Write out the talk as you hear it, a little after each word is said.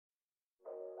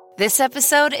This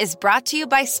episode is brought to you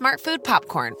by Smart Food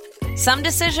Popcorn. Some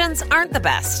decisions aren't the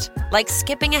best, like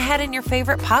skipping ahead in your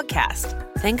favorite podcast.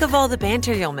 Think of all the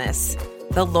banter you'll miss,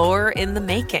 the lore in the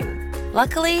making.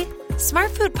 Luckily, Smart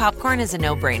Food Popcorn is a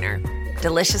no-brainer.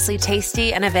 Deliciously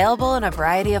tasty and available in a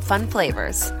variety of fun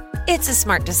flavors. It's a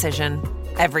smart decision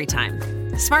every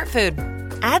time. Smart Food.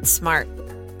 Add smart.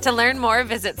 To learn more,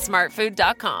 visit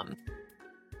smartfood.com.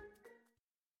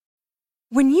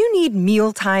 When you need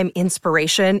mealtime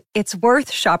inspiration, it's worth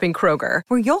shopping Kroger,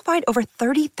 where you'll find over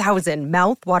 30,000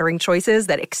 mouth-watering choices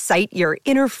that excite your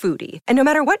inner foodie. And no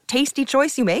matter what tasty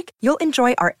choice you make, you'll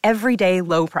enjoy our everyday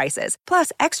low prices,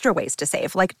 plus extra ways to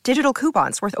save, like digital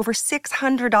coupons worth over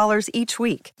 $600 each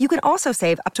week. You can also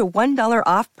save up to $1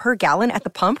 off per gallon at the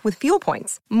pump with fuel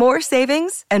points. More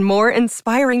savings and more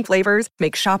inspiring flavors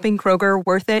make shopping Kroger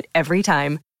worth it every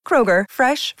time. Kroger,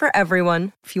 fresh for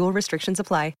everyone. Fuel restrictions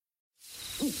apply.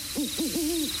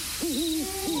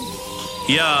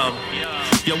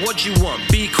 Yo, what do you want?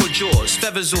 Beak or jaws?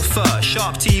 Feathers or fur?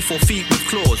 Sharp teeth or feet with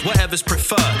claws? Whatever's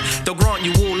preferred. They'll grant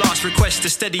you all last requests to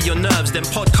steady your nerves. Then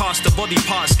podcast the body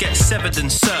parts get severed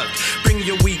and served. Bring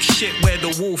your weak shit where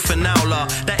the wolf and owler.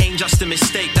 That ain't just a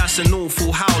mistake, that's an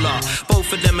awful howler.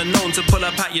 Both of them are known to pull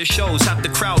up at your shows. Have the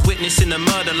crowd witnessing a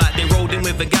murder like they rolled in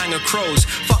with a gang of crows.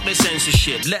 Fuck the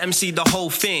censorship, let them see the whole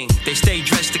thing. They stay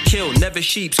dressed to kill, never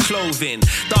sheep's clothing.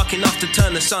 Dark enough to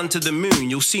turn the sun to the moon.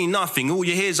 You'll see nothing, all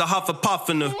you hear is a huff a puff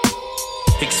and a...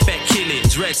 Expect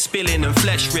killings, red spilling and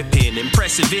flesh ripping.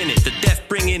 Impressive in it, the death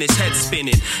bringing his head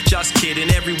spinning. Just kidding,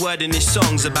 every word in his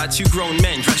song's about two grown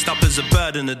men dressed up as a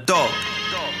bird and a dog.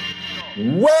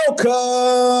 Welcome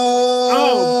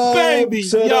baby,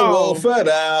 to the Wolford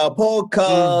Hour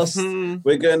podcast.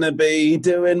 We're going to be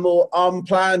doing more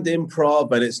unplanned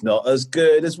improv, and it's not as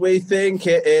good as we think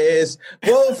it is.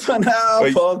 Wolford Hour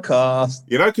podcast.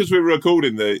 You know, because we're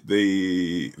recording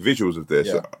the visuals of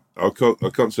this, I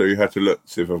constantly had to look,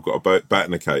 see if I've got a bat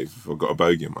in the cave, if I've got a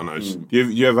bogey in my nose.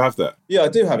 You ever have that? Yeah, I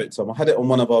do have it, Tom. I had it on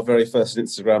one of our very first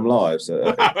Instagram lives.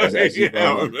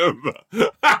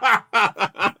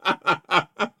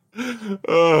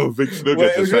 Oh, big snugger. Well,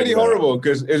 it was really horrible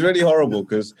because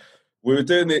we were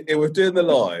doing the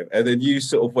live, and then you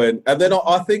sort of went, and then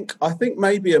I think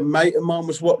maybe a mate of mine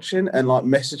was watching and like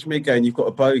messaged me going, "You've got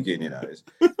a bogey in your nose,"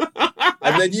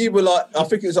 and then you were like, I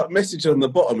think it was like message on the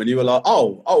bottom, and you were like,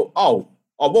 "Oh,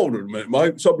 I'm older than a minute,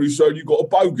 mate. Somebody said you got a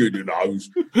bogey in your nose,"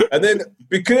 and then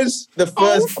because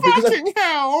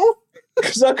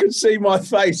I could see my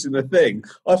face in the thing,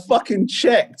 I fucking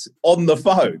checked on the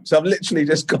phone. So I've literally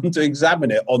just gone to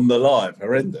examine it on the live.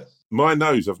 Horrendous. My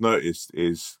nose, I've noticed,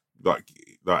 is like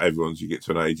everyone's, you get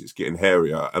to an age, it's getting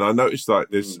hairier. And I noticed like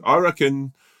this, I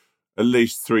reckon at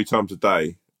least 3 times a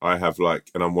day, I have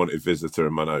like an unwanted visitor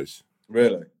in my nose.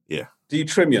 Really? Yeah. Do you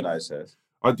trim your nose hairs?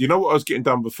 You know what I was getting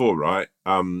done before, right?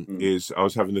 Is I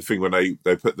was having the thing when they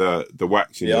put the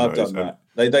wax in your nose. Yeah, I've done that.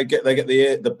 They get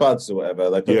the buds or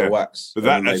whatever. They put the wax. But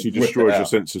that actually destroys your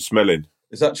sense of smelling.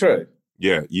 Is that true?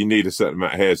 Yeah, you need a certain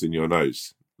amount of hairs in your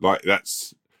nose. Like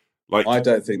that's like I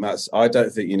don't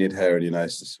think you need hair in your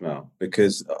nose to smell,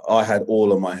 because I had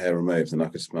all of my hair removed and I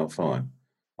could smell fine.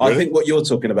 Really? I think what you're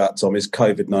talking about, Tom, is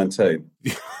COVID-19.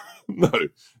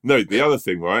 No. The other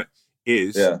thing, right,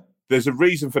 is there's a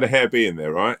reason for the hair being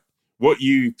there, right?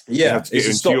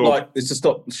 It's to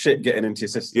stop shit getting into your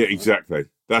system. Yeah, exactly.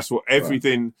 That's what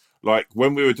everything, like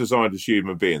when we were designed as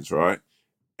human beings, right?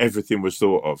 Everything was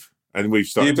thought of, and we've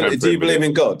started. Do you believe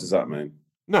in God? Does that mean?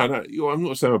 No. I'm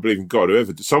not saying I believe in God.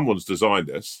 Someone's designed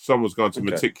us. Someone's gone to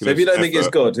meticulous. So if you don't think it's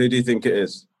God, who do you think it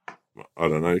is? I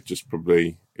don't know. Just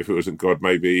probably, if it wasn't God,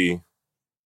 maybe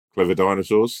clever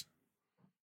dinosaurs.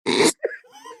 Maybe.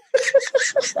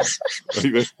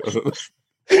 I don't know.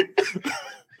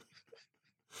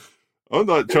 I'm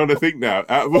like trying to think now.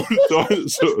 Out of all the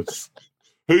dinosaurs,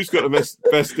 who's got the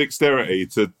best dexterity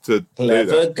to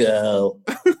clever girl?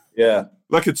 Yeah,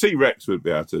 like a T-Rex would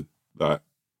be able to. Like,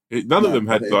 none of them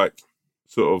had like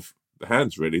sort of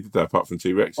hands, really, did they? Apart from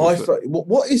T-Rex.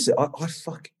 What is it?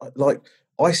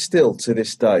 I still to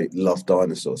this day love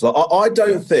dinosaurs. Like, I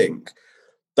don't think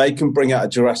they can bring out a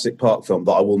Jurassic Park film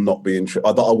that I will not be that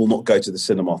I will not go to the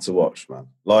cinema to watch, man.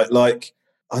 Like.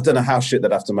 I don't know how shit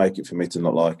they'd have to make it for me to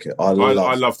not like it. I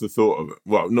love the thought of it.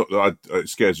 Well, not that it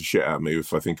scares the shit out of me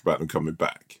if I think about them coming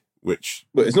back. But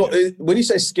it's not when you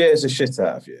say scares the shit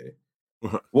out of you.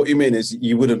 What you mean is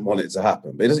you wouldn't want it to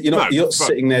happen. But you're not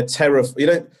sitting there terrified. You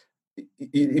don't.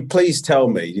 You please tell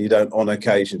me you don't on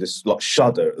occasion just like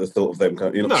shudder at the thought of them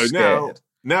coming. You're not scared.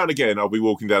 Now and again, I'll be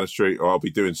walking down the street or I'll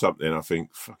be doing something. And I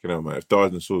think, fucking hell, mate, if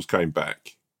dinosaurs came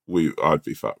back, I'd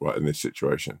be fucked right in this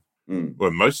situation. Well,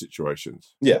 in most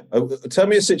situations. Yeah. Tell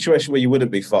me a situation where you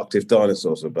wouldn't be fucked if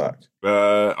dinosaurs were back.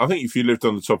 I think if you lived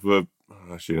on the top of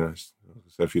actually, no.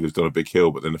 So if you lived on a big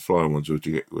hill, but then the flying ones would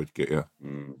get you.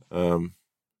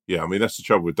 Yeah, I mean, that's the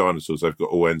trouble with dinosaurs. They've got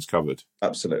all ends covered.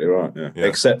 Absolutely right, yeah.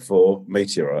 Except for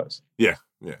meteorites. Yeah.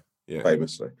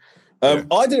 Famously.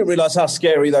 I didn't realise how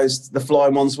scary the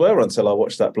flying ones were until I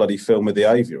watched that bloody film with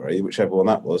the aviary, whichever one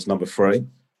that was, number 3.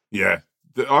 Yeah.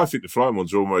 I think the flying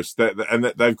ones are almost... and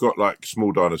they've got, like,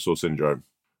 small dinosaur syndrome.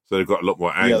 So they've got a lot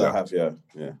more anger. Yeah, they have,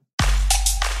 yeah.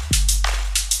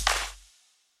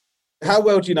 How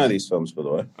well do you know these films, by the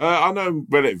way? I know them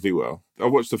relatively well. I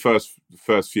watched the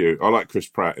first few. I like Chris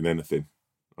Pratt in anything.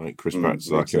 I think Chris Pratt's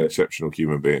like an exceptional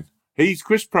human being.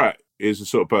 Chris Pratt is the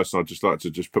sort of person I'd just like to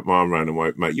just put my arm around and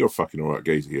go, mate, you're a fucking all right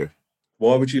geezer here.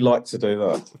 Why would you like to do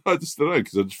that? I just don't know,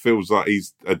 because it just feels like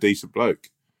he's a decent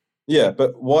bloke. Yeah,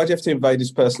 but why do you have to invade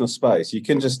his personal space? You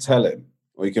can just tell him,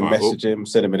 or you can message him,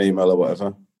 send him an email or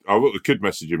whatever. I could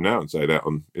message him now and say that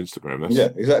on Instagram. Yeah,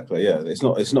 exactly. Yeah, it's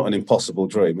not an impossible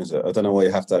dream, is it? I don't know why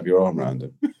you have to have your arm around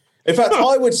him. In fact,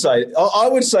 I would say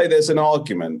there's an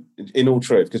argument, in all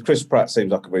truth, because Chris Pratt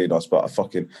seems like a really nice guy. I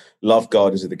fucking love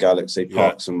Guardians of the Galaxy,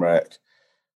 Parks and Rec,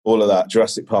 all of that.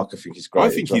 Jurassic Park, I think he's great. I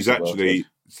think he's actually...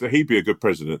 So he'd be a good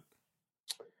president.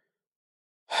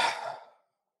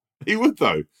 He would,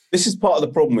 though. This is part of the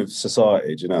problem with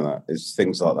society, do you know that? Is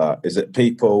things like that. Is that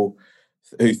people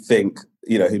who think,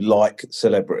 who like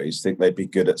celebrities, think they'd be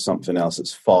good at something else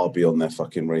that's far beyond their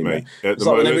fucking remit. Be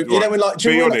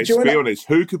honest,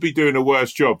 who could be doing a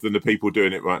worse job than the people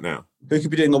doing it right now? Who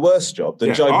could be doing a worse job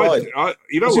than Joe Biden?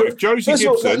 If Josie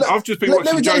Gibson, I've just been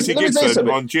watching Josie Gibson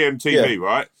on GMTV,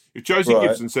 right? If Josie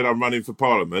Gibson said, I'm running for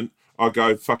Parliament, I'd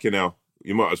go, fucking hell,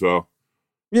 you might as well.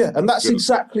 Yeah, and that's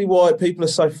exactly why people are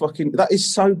so fucking... That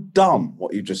is so dumb,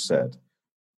 what you just said.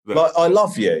 Like, I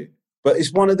love you, but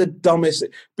it's one of the dumbest...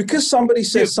 Because somebody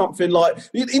says something like...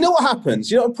 You know what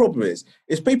happens? You know what the problem is?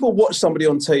 Is people watch somebody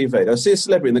on TV, they'll see a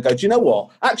celebrity and they go, do you know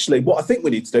what? Actually, what I think we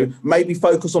need to do, maybe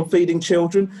focus on feeding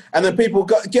children. And then people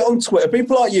get on Twitter,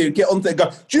 people like you get on there and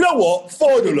go, do you know what?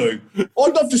 Finally,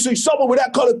 I'd love to see someone with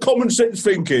that kind of common sense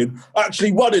thinking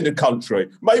actually running the country.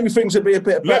 Maybe things would be a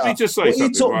bit better. Let me just say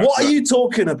what are you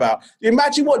talking about?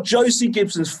 Imagine what Josie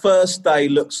Gibson's first day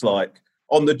looks like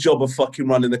on the job of fucking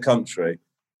running the country.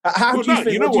 How do you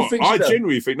think? You know what? I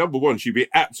genuinely think, number one, she'd be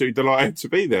absolutely delighted to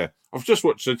be there. I've just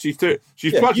watched her. She's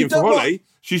plugging for Holly.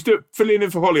 She's filling in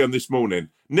for Holly on this morning.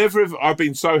 Never have I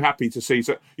been so happy to see.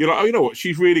 So you're like, oh, you know what?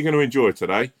 She's really going to enjoy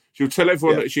today. She'll tell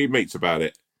everyone that she meets about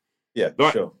it. Yeah,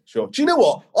 sure. Do you know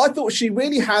what? I thought she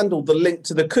really handled the link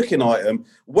to the cooking item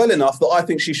well enough that I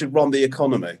think she should run the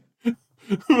economy.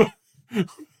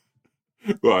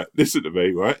 Right, listen to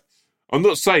me, right? I'm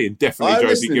not saying definitely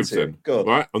Josie Gibson,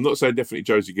 right? I'm not saying definitely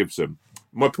Josie Gibson.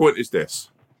 My point is this.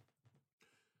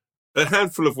 A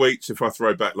handful of weeks, if I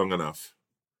throw back long enough,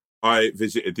 I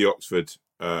visited the Oxford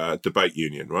Debate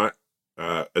Union, right?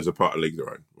 As a part of League of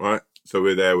Their Own, right? So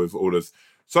we're there with all of...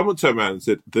 Someone turned around and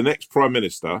said, the next Prime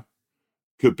Minister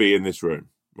could be in this room,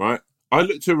 right? I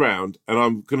looked around, and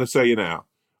I'm going to say you now,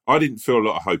 I didn't feel a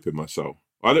lot of hope in my soul.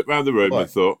 I looked around the room and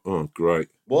thought, oh, great.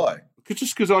 Why?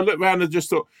 Just because I looked around and just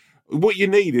thought... What you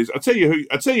need is, I'll tell you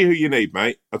who you need,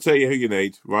 mate. I'll tell you who you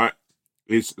need, right?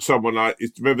 Is someone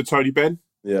remember Tony Benn?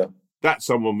 Yeah. That's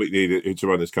someone we need to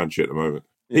run this country at the moment.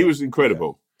 Yeah. He was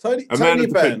incredible. Yeah.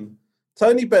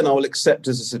 Tony Benn, I will accept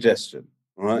as a suggestion,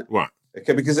 right? Right.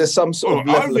 Okay, because there's some sort of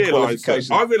level of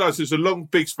qualification. I realise there's a long,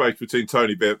 big space between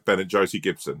Tony Benn and Josie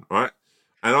Gibson, right?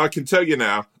 And I can tell you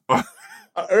now... I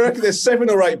reckon there's 7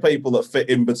 or 8 people that fit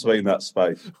in between that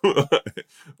space.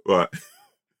 Right.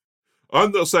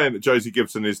 I'm not saying that Josie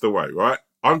Gibson is the way, right?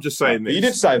 I'm just saying this. You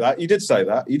did say that. You did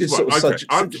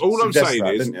all I'm saying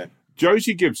is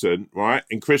Josie Gibson, right,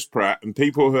 and Chris Pratt and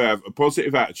people who have a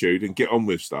positive attitude and get on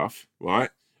with stuff, right,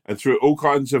 and through all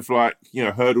kinds of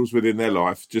hurdles within their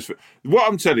life. What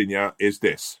I'm telling you is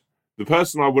this: the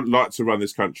person I would like to run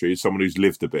this country is someone who's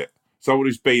lived a bit. Someone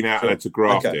who's been out there to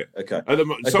graft it. Okay.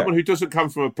 And someone who doesn't come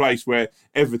from a place where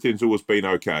everything's always been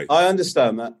okay. I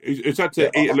understand that. Who's had to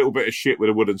eat a little bit of shit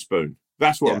with a wooden spoon.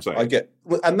 That's what I'm saying. I get,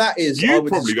 and that is. You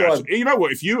know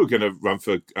what? If you were going to run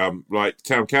for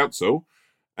town council,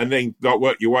 and then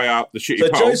work your way up the shitty. So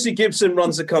Josie Gibson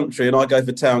runs the country, and I go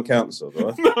for town council.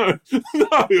 Right?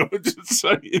 No, I'm just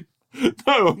saying.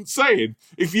 No, I'm saying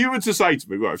if you were to say to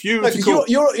me, right, if you were to call...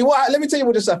 let me tell you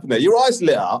what just happened there. Your eyes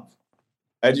lit up.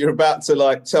 And you're about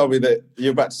to tell me that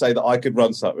you're about to say that I could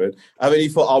run something. I mean, you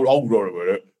thought, hold on a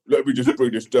minute. Let me just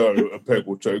bring this down a peg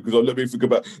or two because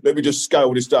let me just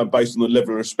scale this down based on the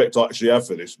level of respect I actually have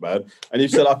for this man. And you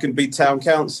said I can be town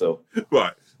council.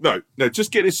 Right. No,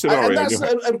 just get this scenario.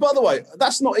 And by the way,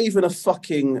 that's not even a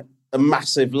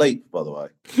massive leap, by the way.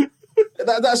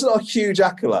 That's not a huge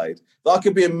accolade. That I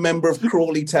could be a member of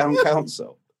Crawley Town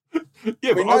Council.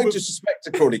 Yeah, no disrespect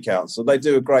to Crawley Council. They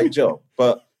do a great job.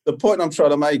 But the point I'm trying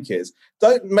to make is,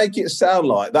 don't make it sound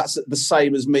like that's the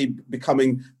same as me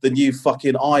becoming the new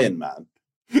fucking Iron Man.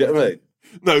 You know what I mean?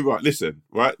 No, right, listen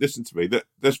to me.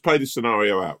 Let's play the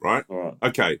scenario out, right? All right.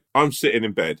 Okay, I'm sitting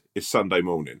in bed. It's Sunday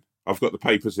morning. I've got the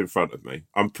papers in front of me.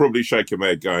 I'm probably shaking my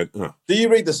head going, oh. Do you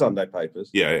read the Sunday papers?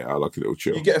 Yeah, I like a little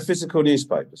chill. You get a physical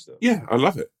newspaper still? Yeah, I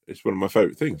love it. It's one of my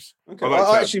favourite things. Okay.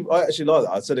 I actually like that.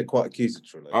 I said it quite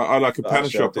accusatory. I like a pan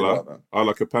of chocolate. I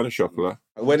like a pan of chocolate.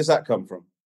 Where does that come from?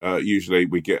 Usually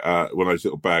we get one of those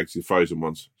little bags, the frozen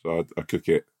ones. So I cook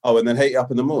it. Oh, and then heat it up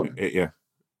in the morning? Yeah.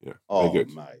 Oh, good.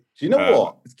 Mate. Do you know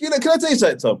what? Can I tell you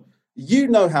something, Tom? You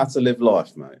know how to live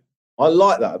life, mate. I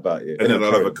like that about you. And then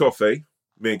I'll have a coffee.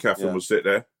 Me and Catherine will sit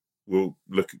there. We'll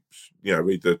look,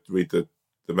 read the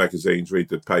magazines, read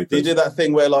the papers. Do you do that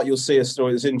thing where, like, you'll see a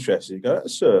story that's interesting? You go,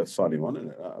 that's a funny one, isn't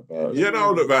it?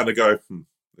 I'll look around and go,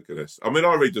 look at this. I mean,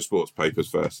 I read the sports papers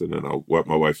first, and then I'll work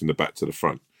my way from the back to the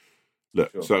front.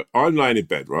 Look, sure. So I'm laying in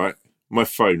bed, right? My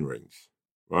phone rings,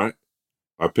 right?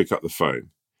 I pick up the phone.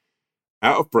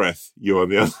 Out of breath, you're on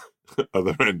the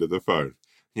other end of the phone.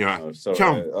 You're like,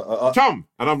 Tom.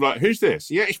 And I'm like, who's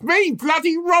this? Yeah, it's me,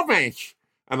 bloody Romesh.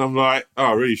 And I'm like, oh,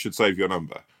 I really should save your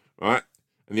number, right?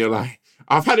 And you're like,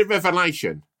 I've had a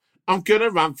revelation. I'm going to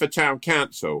run for town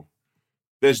council.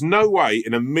 There's no way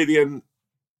in a million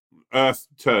earth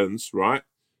turns, right,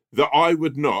 that I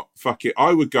would not, fuck it,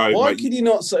 I would go. Why can't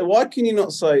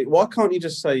you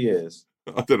just say yes?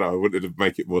 I don't know, I wanted to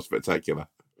make it more spectacular.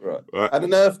 Right. And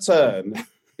an earth turn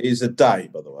is a day,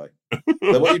 by the way.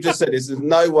 So what you just said is there's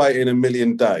no way in a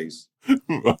million days.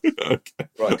 Right, okay.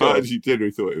 Right, I actually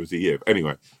generally thought it was a year. But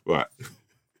anyway, right.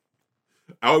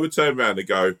 I would turn around and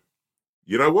go,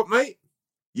 you know what, mate?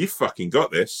 You fucking got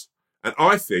this. And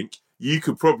I think you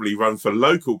could probably run for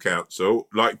local council,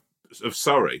 like, of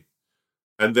Surrey,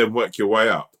 and then work your way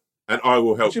up. And I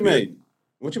will help you.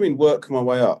 What do you mean work my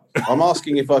way up? I'm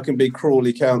asking if I can be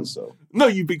Crawley Council. No,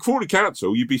 you'd be Crawley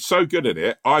Council. You'd be so good at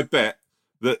it. I bet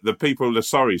that the people of the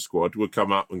Surrey squad would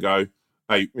come up and go,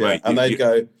 hey, mate. And they'd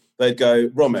go,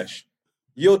 Romesh,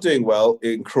 you're doing well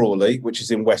in Crawley, which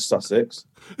is in West Sussex.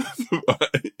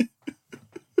 Right.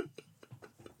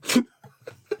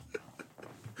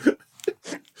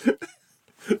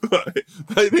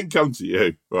 They then come to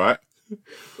you, right?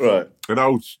 Right. And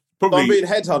I'm being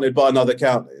headhunted by another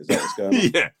county. Is that what's going on?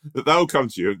 Yeah. They'll come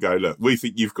to you and go, look, we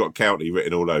think you've got county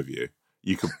written all over you.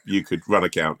 You could run a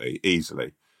county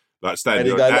easily. Like stand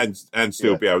and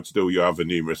still be able to do your other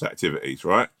numerous activities,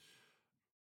 right?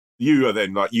 You are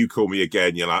then like, you call me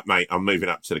again, you're like, mate, I'm moving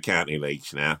up to the county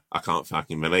leagues now. I can't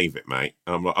fucking believe it, mate.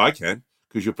 And I'm like, I can,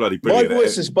 because you're bloody brilliant. My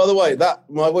voice is, by the way,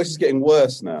 my voice is getting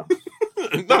worse now.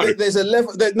 No. There's a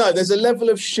level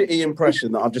of shitty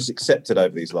impression that I've just accepted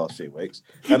over these last few weeks.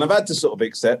 And I've had to sort of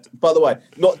accept, by the way,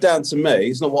 not down to me,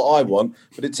 it's not what I want,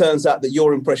 but it turns out that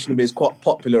your impression of me is quite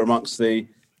popular amongst the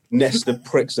nest of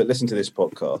pricks that listen to this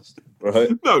podcast,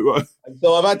 right? No, right. And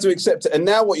so I've had to accept it. And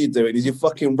now what you're doing is you're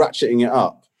fucking ratcheting it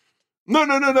up. No,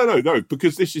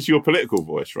 because this is your political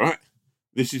voice, right?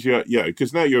 This is your,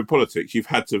 because now you're in politics, you've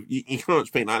had to, you can't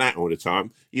speak like that all the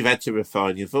time. You've had to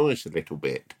refine your voice a little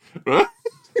bit, right?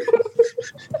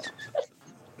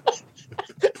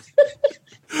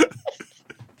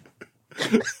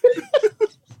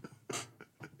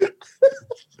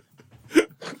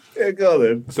 Yeah, go on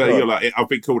then. So you're like, I've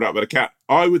been called up with a cat.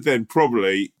 I would then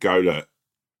probably go, look,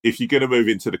 if you're going to move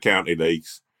into the county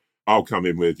leagues, I'll come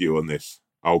in with you on this.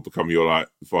 I'll become your, like,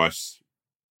 vice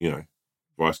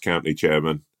county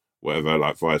chairman, whatever,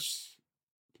 like vice,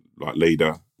 like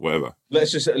leader, whatever.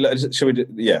 Shall we do,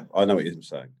 yeah, I know what you're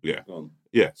saying. Yeah.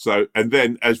 Yeah. So, and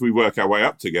then as we work our way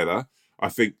up together, I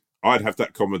think I'd have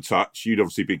that common touch. You'd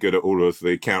obviously be good at all of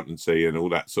the accountancy and all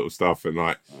that sort of stuff. And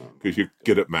like, because you're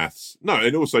good at maths. No.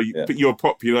 And also, but you're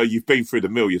popular. You've been through the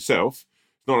mill yourself.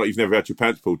 It's not like you've never had your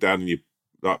pants pulled down and you've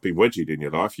like been wedgied in your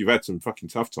life. You've had some fucking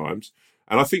tough times.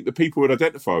 And I think the people would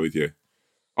identify with you.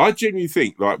 I genuinely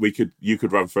think like you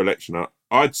could run for election.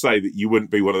 I'd say that you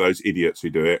wouldn't be one of those idiots who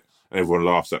do it and everyone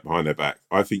laughs at behind their back.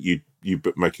 I think you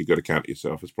make a good account of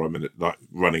yourself as Prime Minister, like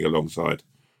running alongside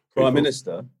people. Prime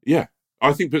Minister? Yeah.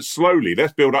 I think, but slowly,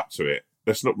 let's build up to it.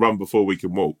 Let's not run before we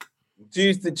can walk. Do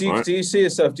you see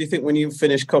yourself, do you think when you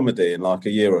finish comedy in like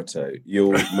a year or two,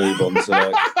 you'll move on to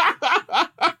like...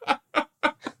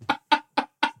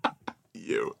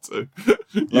 year or two.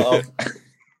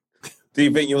 Do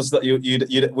you think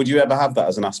would you ever have that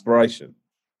as an aspiration?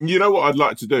 You know what I'd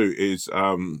like to do is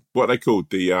what they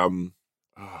called the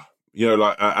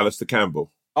like Alistair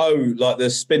Campbell. Oh, like the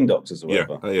spin doctors or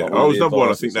whatever. Yeah. I was number one.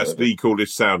 I think that's the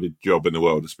coolest sounded job in the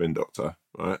world, a spin doctor,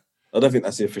 right? I don't think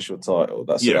that's the official title.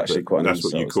 That's actually quite. That's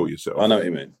what you call yourself. I know what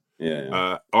you mean.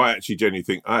 Yeah. I actually genuinely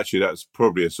think that's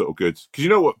probably a sort of good, because you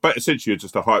know what? But essentially, you're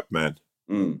just a hype man,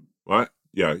 right?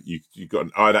 Yeah. You got.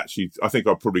 I think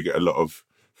I'd probably get a lot of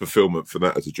fulfillment for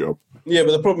that as a job. Yeah,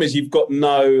 but the problem is you've got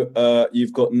no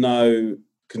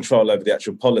control over the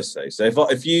actual policy. So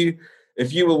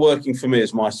if you were working for me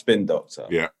as my spin doctor,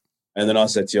 and then I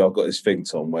said to you, I've got this thing,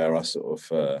 Tom, where I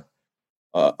sort of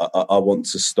I want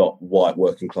to stop white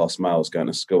working class males going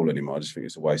to school anymore. I just think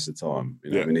it's a waste of time.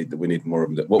 We need more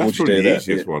of them. What would you do there? That's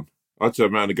the easiest one. I'd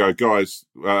turn around and go, guys,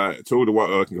 to all the white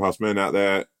working class men out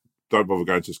there, don't bother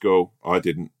going to school. I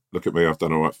didn't. Look at me, I've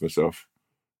done all right for myself.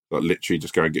 Like literally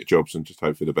just go and get jobs and just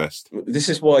hope for the best. This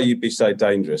is why you'd be so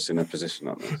dangerous in a position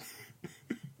like this.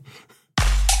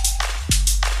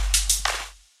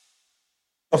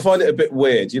 I find it a bit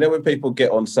weird. You know, when people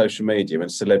get on social media and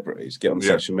celebrities get on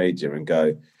social media and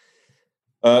go,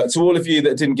 to all of you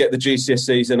that didn't get the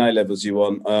GCSEs and A-levels you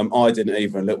want, I didn't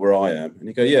either, and look where I am. And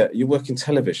you go, yeah, you work in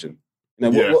television. You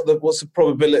know, what's the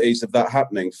probabilities of that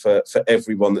happening for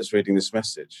everyone that's reading this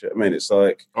message? I mean, it's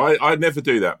like... I never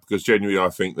do that, because genuinely I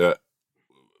think that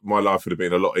my life would have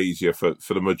been a lot easier for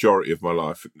the majority of my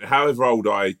life. However old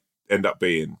I end up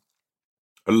being,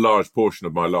 a large portion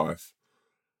of my life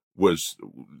was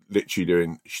literally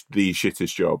doing the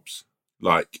shittest jobs,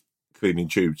 like cleaning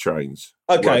tube trains.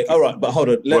 Okay, all right, but hold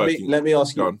on. Let me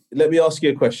ask you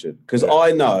a question, because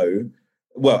I know,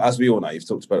 well, as we all know, you've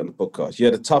talked about it on the podcast. You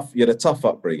had a tough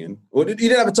upbringing. Well, you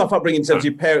didn't have a tough upbringing in terms of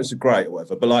your parents are great or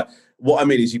whatever, but like what I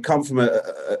mean is you come from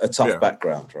a tough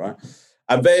background, right?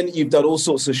 And then you've done all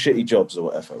sorts of shitty jobs or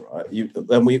whatever, right?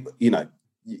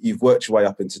 You've worked your way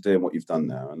up into doing what you've done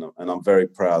now, and I'm very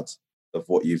proud of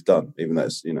what you've done, even though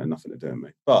it's nothing to do with me.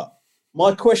 But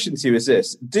my question to you is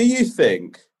this: do you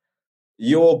think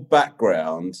your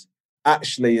background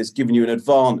actually has given you an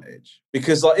advantage?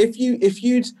 Because like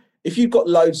if you've got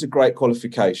loads of great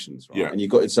qualifications, right, and you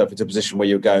got yourself into a position where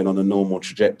you're going on a normal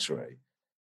trajectory,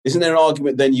 isn't there an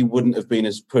argument then you wouldn't have been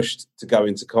as pushed to go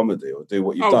into comedy or do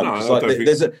what you've done? No,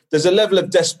 there's a level of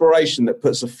desperation that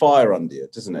puts a fire under you,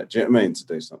 doesn't it? Do you know what I mean? To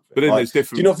do something. But then there's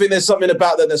different. Do you not think there's something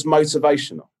about that that's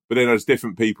motivational? But then there's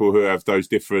different people who have those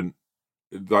different,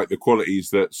 like the qualities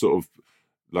that sort of,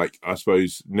 like I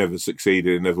suppose, never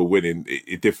succeeded and never winning.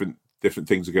 Different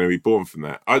things are going to be born from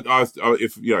that.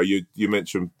 If you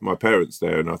mentioned my parents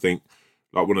there, and I think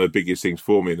like one of the biggest things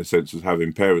for me in a sense was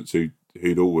having parents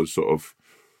who'd always sort of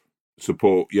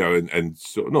support, and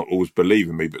sort of not always believe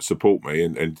in me, but support me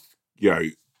and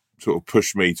sort of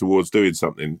push me towards doing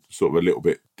something sort of a little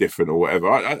bit different or whatever.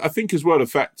 I think as well, the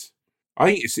fact, I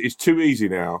think it's too easy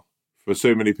now for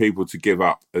so many people to give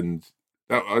up and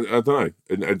I don't know,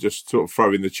 and just sort of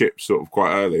throw in the chips sort of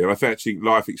quite early. And I think actually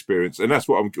life experience, and that's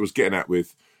what I was getting at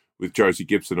with Josie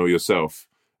Gibson or yourself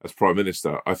as Prime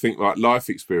Minister. I think like life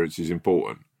experience is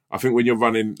important. I think when you're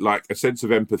running, like a sense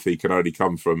of empathy can only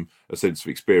come from a sense of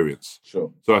experience.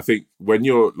 Sure. So I think when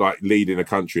you're like leading a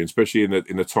country, especially in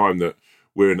the time that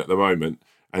we're in at the moment,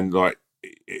 and like,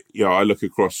 I look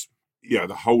across, the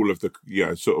whole of the,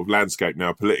 sort of landscape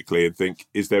now politically and think,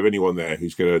 is there anyone there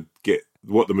who's going to get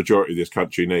what the majority of this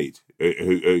country need?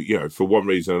 Who for one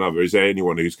reason or another, is there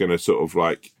anyone who's going to sort of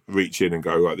like reach in and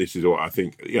go, right, this is what I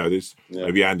think,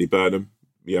 maybe Andy Burnham,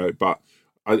 but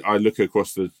I look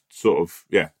across the sort of,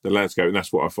 the landscape, and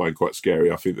that's what I find quite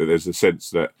scary. I think that there's a sense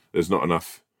that there's not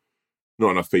enough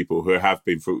people who have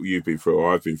been through what you've been through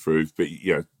or I've been through, but,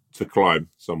 to climb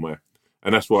somewhere.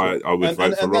 And that's why I would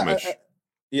vote for Romesh.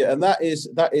 And that is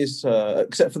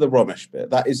except for the Romesh bit,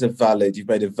 that is you've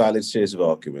made a valid series of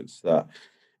arguments that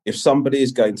if somebody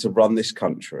is going to run this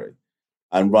country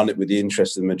and run it with the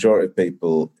interest of the majority of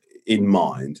people in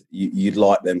mind, you'd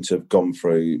like them to have gone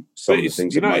through some of the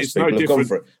things that most people have gone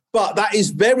through. But that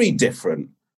is very different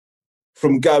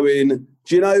from going,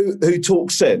 do you know who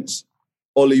talks sense?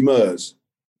 Ollie Murs.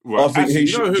 Right. I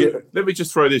think let me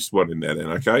just throw this one in there then,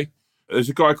 okay? There's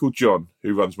a guy called John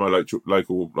who runs my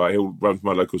local, like he runs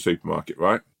my local supermarket,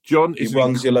 right? John is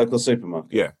runs your local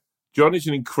supermarket. Yeah, John is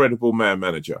an incredible man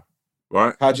manager,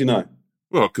 right? How do you know?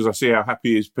 Well, because I see how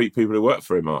happy his people who work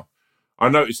for him are. I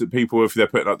notice that people, if they're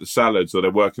putting up the salads or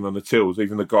they're working on the tills,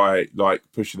 even the guy like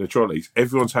pushing the trolleys,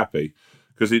 everyone's happy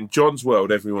because in John's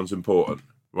world, everyone's important,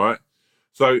 right?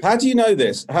 So how do you know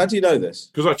this?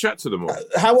 Because I chat to them all.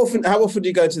 How often do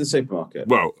you go to the supermarket?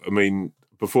 Well, I mean,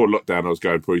 before lockdown, I was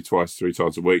going probably 2-3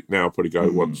 times a week. Now I probably go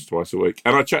once, twice a week.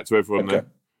 And I chat to everyone there.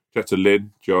 Chat to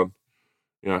Lynn, John,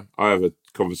 Yeah, I have a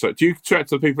conversation. Do you chat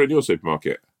to the people in your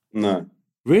supermarket? No.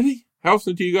 Really? How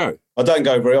often do you go? I don't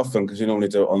go very often because you normally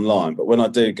do it online. But when I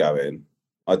do go in,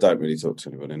 I don't really talk to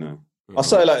anybody now. I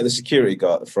say hello to the security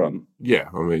guy at the front. Yeah,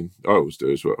 I mean, I always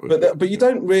do as well. But you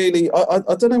don't really.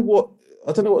 I don't know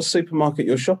what supermarket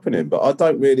you're shopping in, but I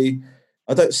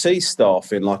don't see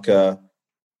staff in like a.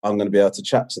 I'm going to be able to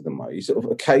chat to them. Way. You sort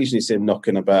of occasionally see them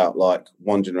knocking about, like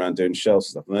wandering around doing shelf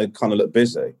stuff, and they kind of look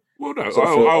busy. Well, no,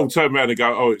 I'll turn around and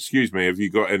go, "Oh, excuse me, have you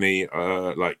got any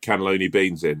like cannelloni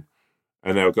beans in?"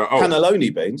 And they'll go, "Oh,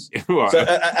 cannelloni beans." Right. So,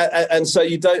 and so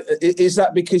you don't. Is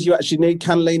that because you actually need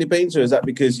cannellini beans, or is that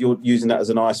because you're using that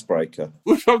as an icebreaker?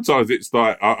 Well, sometimes it's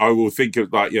like I will think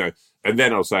of like and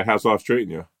then I'll say, "How's life treating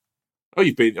you?" Oh,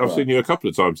 I've seen you a couple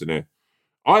of times in here.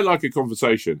 I like a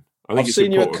conversation. I've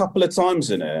seen you a couple of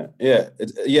times in here.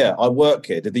 Yeah, I work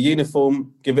here. Did the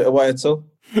uniform give it away at all?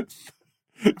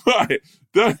 Right.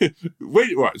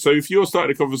 Right. So if you're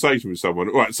starting a conversation with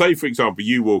someone, right? Say for example,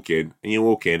 you walk in and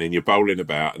you're bowling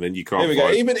about, and then you can't. Here we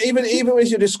go. Even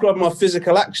as you describe my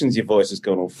physical actions, your voice has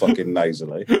gone all fucking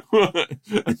nasally. Right.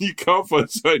 And you can't find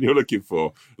something you're looking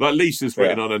for. Like Lisa's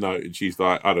written on a note, and she's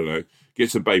like, I don't know,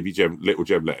 get some little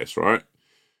gem lettuce, right?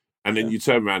 And then you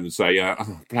turn around and say,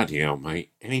 oh, bloody hell, mate,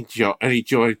 any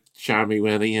joy showing me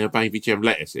where the baby gem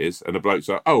lettuce is? And the bloke's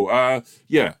like,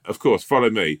 yeah, of course, follow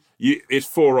me. It's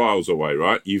 4 aisles away,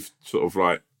 right? You've sort of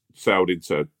like sailed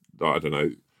into, I don't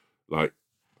know, like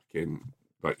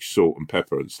salt and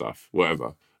pepper and stuff,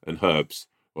 whatever, and herbs,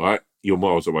 right? You're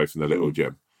miles away from the little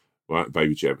gem, right?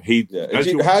 Baby gem.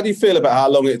 How do you feel about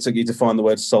how long it took you to find the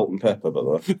word salt and pepper, by the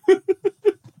way?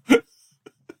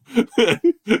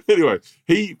 Anyway,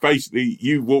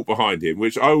 you walk behind him,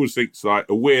 which I always think is like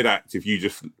a weird act if you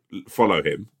just follow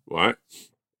him, right?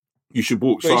 You should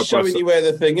walk side by side. He's showing you where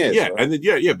the thing is. Yeah, right? and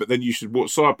then but then you should walk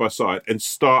side by side and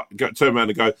turn around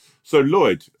and go, so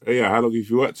Lloyd, how long have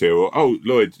you worked here? Or, oh,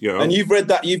 Lloyd, And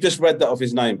you've just read that off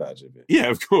his name badge, have you? Yeah,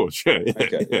 of course, yeah.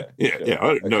 Okay, yeah. I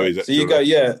don't know his. So you go,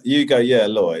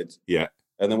 Lloyd. Yeah.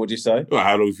 And then what do you say? Well,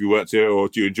 how long have you worked here? Or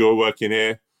do you enjoy working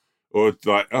here? Or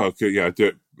like,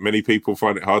 many people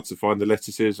find it hard to find the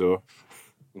lettuces, or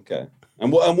okay.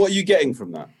 And what are you getting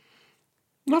from that?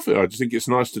 Nothing. I just think it's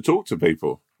nice to talk to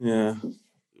people. Yeah.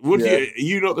 Do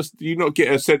you not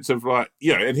get a sense of like,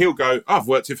 and he'll go, I've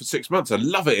worked here for 6 months. I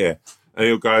love it here. And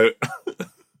he'll go,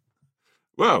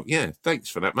 well, yeah, thanks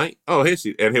for that, mate. Oh,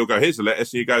 and he'll go, here's the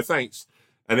lettuce. And you go, thanks.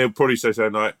 And he'll probably say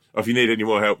something like, if you need any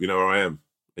more help, you know where I am.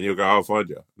 And you'll go, I'll find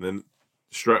you. And then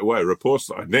straight away, rapport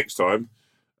side. Next time,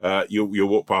 you'll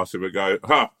walk past him and go,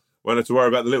 won't have to worry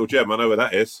about the little gem. I know where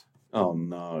that is. Oh,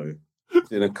 no.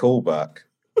 In a callback.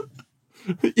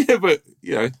 Yeah, but,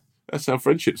 that's how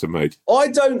friendships are made.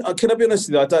 Can I be honest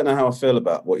with you? I don't know how I feel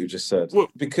about what you just said. Well,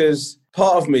 because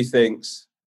part of me thinks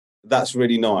that's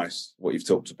really nice, what you've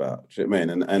talked about. Do you know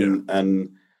what I mean?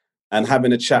 And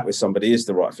having a chat with somebody is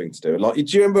the right thing to do. Like, do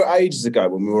you remember ages ago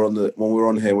when we were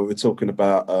on here, we were talking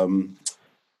about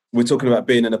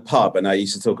being in a pub, and I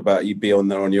used to talk about you be on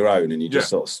there on your own and you just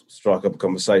sort of strike up a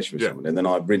conversation with someone, and then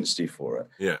I rinsed you for it.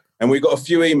 Yeah. And we got a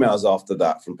few emails after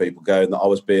that from people going that I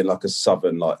was being like a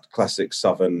southern, like classic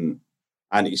southern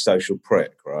antisocial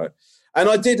prick, right? And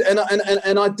I did, and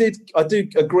I do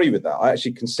agree with that. I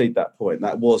actually concede that point.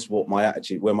 That was where my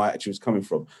attitude was coming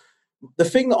from. The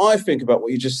thing that I think about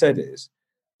what you just said is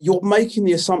you're making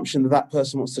the assumption that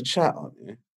person wants to chat, aren't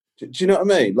you? Do you know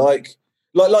what I mean? Like,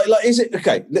 is it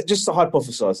okay? Just to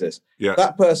hypothesize this. Yeah.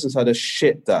 That person's had a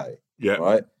shit day. Yeah.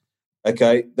 Right.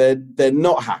 Okay. They're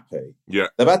not happy. Yeah.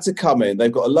 They've had to come in.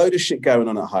 They've got a load of shit going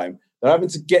on at home. They're having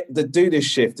to do this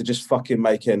shift to just fucking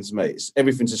make ends meet.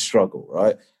 Everything's a struggle,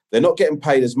 right? They're not getting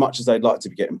paid as much as they'd like to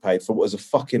be getting paid for what is a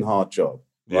fucking hard job,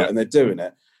 right? Yeah. And they're doing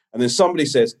it. And then somebody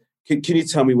says, "Can you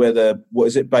tell me where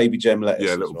baby gem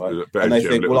lettuce is?" Right? And they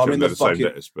think, "Well, I'm in the fucking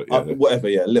lettuce, whatever,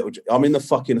 I'm in the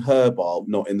fucking herb aisle,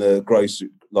 not in the grocery,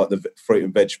 like the fruit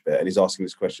and veg bit." And he's asking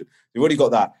this question. You've already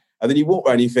got that, and then you walk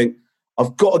around and you think,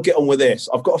 "I've got to get on with this.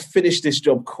 I've got to finish this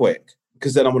job quick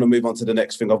because then I'm going to move on to the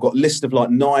next thing. I've got a list of like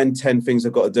 9-10 things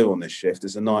I've got to do on this shift.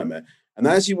 It's a nightmare." And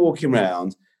as you're walking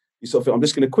around, you sort of think, "I'm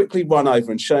just going to quickly run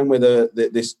over and show him where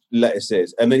this lettuce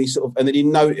is," and then you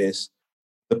notice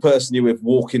the person you're with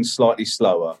walking slightly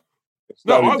slower.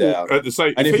 No, I walk at the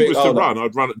same. If he was to run,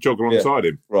 I'd jog alongside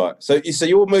him. Right. So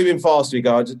you're moving faster. You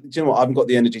go, "Do you know what? I haven't got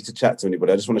the energy to chat to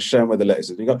anybody. I just want to show them where the lettuce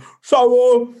is." And you go,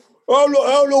 "So,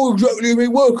 how long exactly have you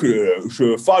been working here? It's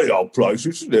a funny old place,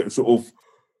 isn't it? Sort of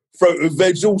fruit and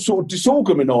veg's all sort of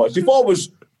disorganised. If I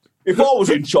was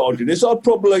in charge of this, I'd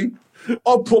probably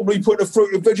put the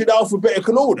fruit and veg in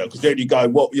alphabetical order, because then you go,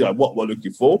 what am I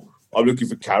looking for? I'm looking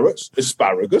for carrots,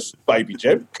 asparagus, baby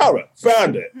gem, carrot.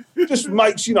 Found it. Just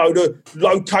makes, the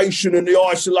location and the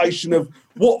isolation of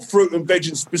what fruit and veg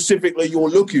specifically you're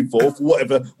looking for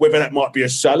whether that might be a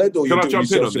salad or... Can I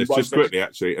jump in on this just quickly,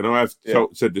 actually? And I have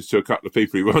said this to a couple of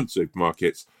people who run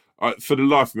supermarkets. For the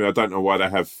life of me, I don't know why they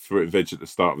have fruit and veg at the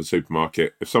start of a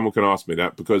supermarket. If someone can ask me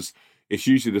that, because it's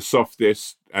usually the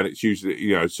softest and it's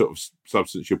usually, sort of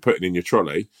substance you're putting in your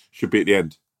trolley should be at the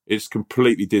end. It's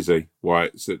completely dizzy why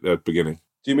it's at the beginning.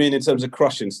 Do you mean in terms of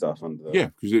crushing stuff under there? Yeah,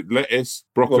 because lettuce,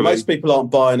 broccoli... Well, most people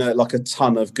aren't buying a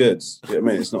ton of goods. Do you know what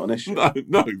I mean? It's not an issue.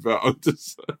 No, but I'm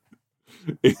just...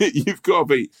 You've got to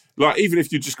be... Like, even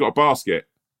if you've just got a basket,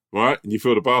 right, and you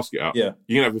fill the basket up, you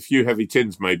can have a few heavy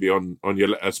tins maybe on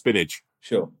your spinach.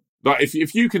 Sure. Like,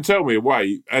 if you can tell me a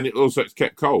way, and it also it's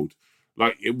kept cold,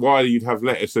 like, why you'd have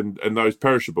lettuce and those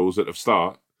perishables at the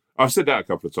start. I've said that a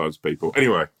couple of times to people.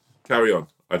 Anyway, carry on.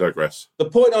 I digress. The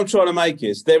point I'm trying to make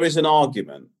is there is an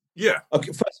argument. Yeah.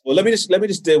 Okay. First of all, let me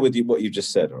just deal with what you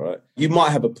just said. All right. You might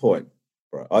have a point.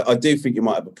 Right. I do think you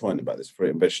might have a point about this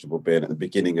fruit and vegetable being at the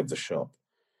beginning of the shop.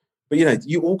 But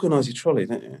you organise your trolley,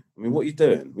 don't you? I mean, what are you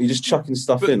doing? You're just chucking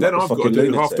stuff in. Then like I've got to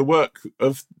do half the work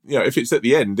of if it's at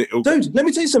the end, it'll. Dude, let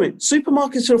me tell you something.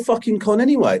 Supermarkets are a fucking con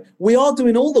anyway. We are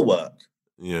doing all the work.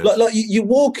 Yeah. Like you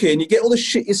walk in, you get all the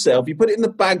shit yourself, you put it in the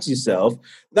bags yourself.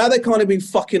 Now they're kind of being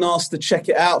fucking asked to check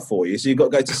it out for you, so you've got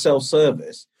to go to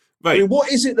self-service. Mate, I mean,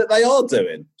 what is it that they are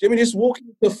doing? Do you mean just walking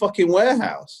into a fucking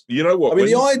warehouse? You know what? I mean,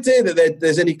 the idea that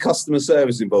there's any customer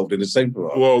service involved in a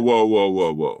supermarket.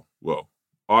 Whoa.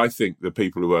 I think the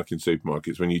people who work in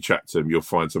supermarkets, when you chat to them, you'll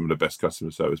find some of the best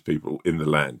customer service people in the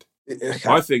land. Okay.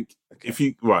 I think if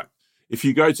you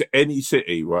go to any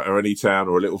city, right, or any town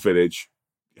or a little village,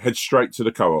 head straight to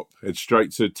the Co-op, head straight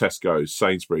to Tesco's,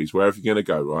 Sainsbury's, wherever you're going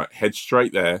to go, right? Head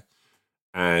straight there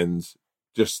and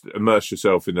just immerse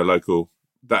yourself in the local.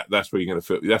 That's where you're going to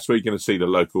feel. That's where you're going to see the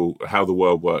local, how the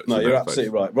world works. No, you're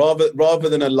absolutely right. Rather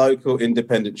than a local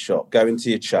independent shop, go into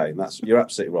your chain. You're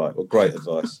absolutely right. Well, great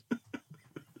advice.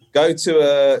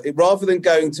 Rather than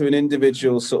going to an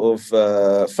individual sort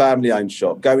of family-owned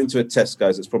shop, go into a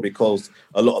Tesco's. It's probably caused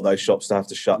a lot of those shops to have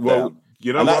to shut down.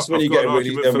 You know, that's when you get a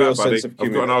real sense of community.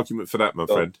 I've got an argument for that, my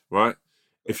friend. Right?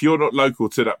 If you're not local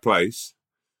to that place,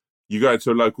 you go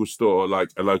to a local store, like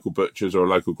a local butcher's or a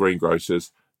local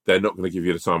greengrocer's, they're not going to give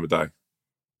you the time of day.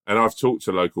 And I've talked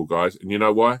to local guys, and you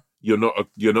know why? You're not.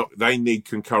 They need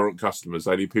concurrent customers.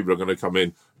 They need people who are going to come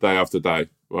in day after day.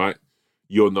 Right?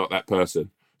 You're not that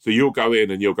person. So you'll go in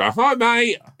and you'll go, "Hi,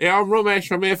 mate. Yeah, I'm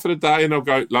Ramesh. I'm here for the day." And I'll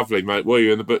go, "Lovely, mate. Were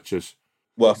you in the butcher's?"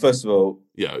 Well, first of all,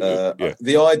 the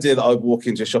idea that I walk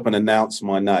into a shop and announce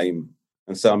my name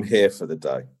and say I'm here for the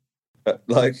day,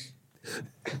 like,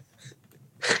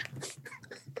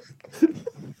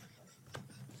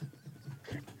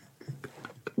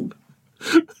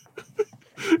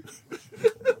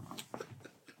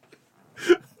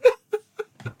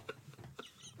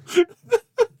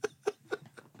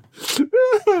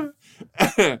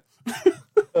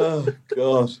 oh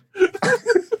God.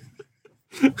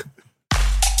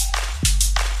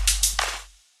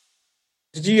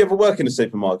 Did you ever work in a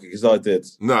supermarket? Because I did.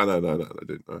 No, I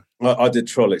didn't. No. I did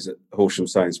trolleys at Horsham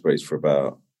Sainsbury's for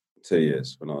about 2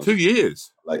 years. When I was 2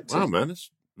 years? Wow, man.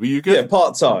 Were you good? Yeah,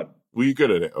 part-time. Were you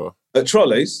good at it? Or? At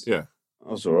trolleys? Yeah.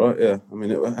 I was all right, yeah. I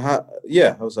mean, I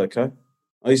was okay.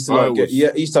 I used to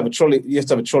you used to have a trolley. You used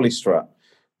to have a trolley strap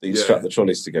that you strap the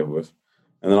trolleys together with.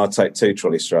 And then I'd take 2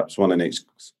 trolley straps, one in each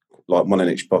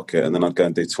pocket, and then I'd go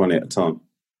and do 20 at a time.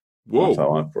 Whoa. That's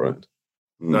how I operated.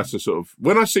 That's a sort of,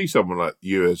 when I see someone like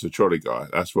you as a trolley guy,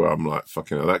 that's where I'm like,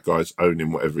 fucking hell, that guy's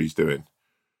owning whatever he's doing.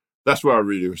 That's where I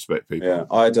really respect people. Yeah,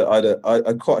 I had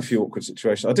quite a few awkward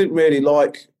situations. I didn't really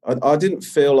I didn't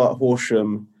feel like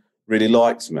Horsham really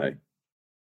liked me.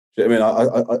 Do you know what I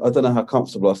mean? I don't know how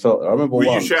comfortable I felt there. I remember Were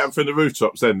you shouting from the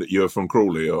rooftops then that you were from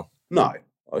Crawley, or? No.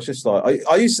 I was just like,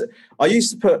 I used to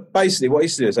put, basically what I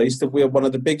used to do is I used to wear one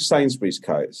of the big Sainsbury's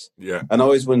coats. Yeah. And I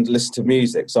always wanted to listen to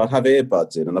music. So I'd have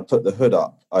earbuds in and I'd put the hood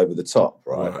up over the top,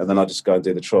 right? And then I'd just go and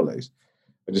do the trolleys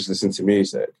and just listen to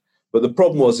music. But the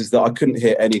problem is that I couldn't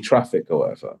hear any traffic or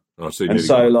whatever. I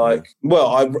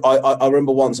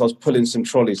remember once I was pulling some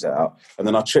trolleys out and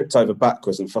then I tripped over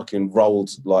backwards and fucking rolled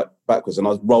backwards and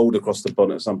I rolled across the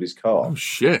bonnet of somebody's car. Oh,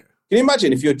 shit. Can you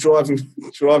imagine if you're driving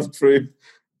through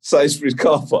Sainsbury's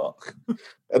car park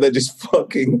and then just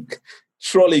fucking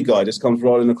trolley guy just comes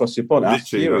rolling across your bonnet?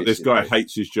 Literally, this guy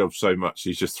hates his job so much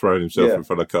he's just thrown himself in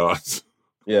front of cars.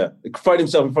 Yeah, thrown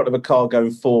himself in front of a car going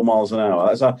 4 miles an hour.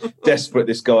 That's how desperate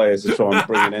this guy is to try and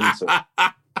bring an end to it.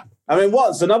 I mean,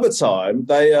 another time,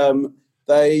 it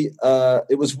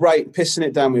was rain, pissing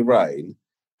it down with rain,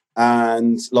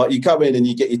 And like you come in and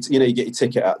you get your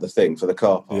ticket out the thing for the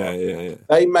car park. Yeah.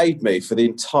 They made me for the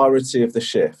entirety of the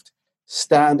shift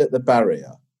stand at the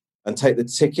barrier and take the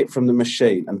ticket from the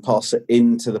machine and pass it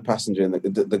into the passenger and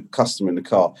the customer in the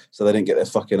car so they didn't get their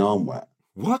fucking arm wet.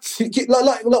 What?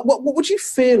 Like what would you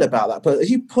feel about that? But as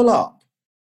you pull up,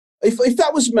 if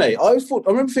that was me, I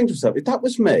remember thinking to myself, if that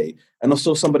was me and I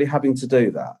saw somebody having to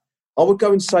do that, I would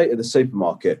go and say to the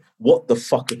supermarket, what the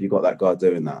fuck have you got that guy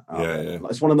doing that? Yeah.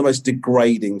 Like, it's one of the most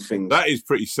degrading things. That is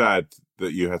pretty sad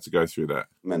that you had to go through that.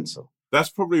 Mental. That's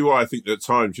probably why I think at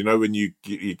times, when you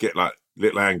get like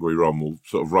little angry, Ron will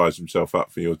sort of rise himself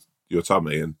up for your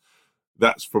tummy. And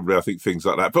that's probably, I think, things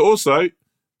like that. But also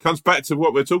comes back to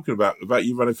what we're talking about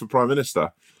you running for Prime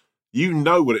Minister. You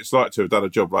know what it's like to have done a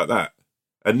job like that.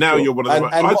 And now you're one of the...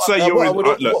 I'd say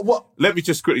you're... Let me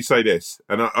just quickly say this,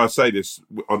 and I say this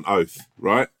on oath,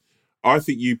 right? I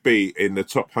think you'd be in the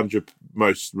top 100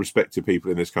 most respected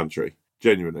people in this country,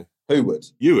 genuinely. Who would?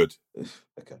 You would.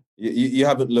 Okay. You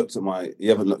haven't looked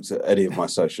at any of my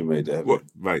social media, have you?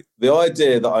 Mate? The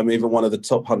idea that I'm even one of the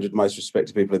top 100 most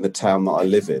respected people in the town that I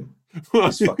live in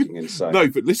is fucking insane. No,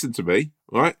 but listen to me,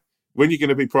 right? When you're going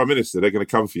to be Prime Minister, they're going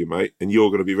to come for you, mate, and you're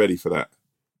going to be ready for that.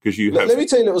 Let me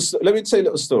tell you a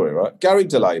little story, right? Gary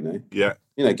Delaney. Yeah.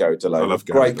 You know Gary Delaney. I love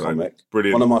Gary Delaney. Great comic.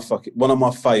 Brilliant. One of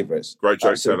my favourites. Great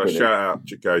joke teller. Shout out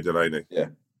to Gary Delaney. Yeah.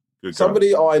 Good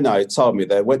Somebody guy. I know told me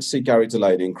they went to see Gary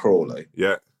Delaney in Crawley.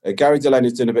 Yeah. Gary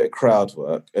Delaney's doing a bit of crowd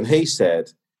work, and he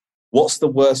said, "What's the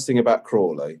worst thing about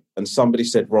Crawley?" And somebody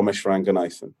said Romesh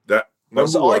Ranganathan.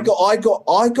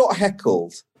 I got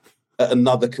heckled at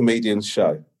another comedian's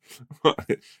show.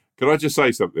 Can I just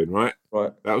say something, right?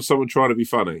 Right. That was someone trying to be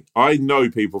funny. I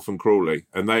know people from Crawley,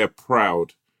 and they are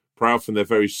proud from their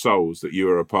very souls that you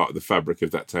are a part of the fabric of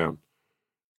that town.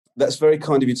 That's very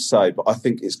kind of you to say, but I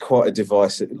think it's quite a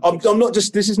divisive... I'm not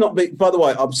just... This is not... By the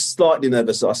way, I'm slightly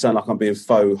nervous that I sound like I'm being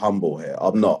faux humble here.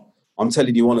 I'm not. I'm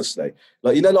telling you honestly.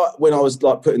 Like, like when I was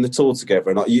like putting the tour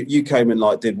together, and like you came and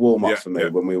like did warm-up for me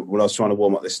when I was trying to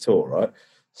warm up this tour, right?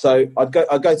 So I'd go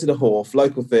to the Horth,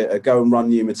 local theatre, go and run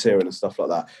new material and stuff like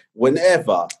that.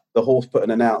 Whenever the Horth put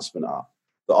an announcement up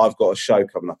that I've got a show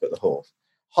coming up at the Horth,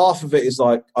 half of it is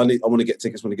like, I want to get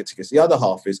tickets. The other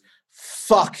half is,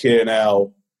 fucking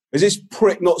hell, has this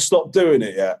prick not stopped doing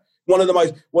it yet? One of the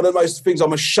most things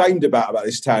I'm ashamed about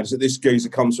this town is that this geezer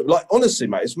comes through. Like, honestly,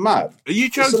 mate, it's mad. Are you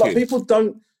joking? So, like, people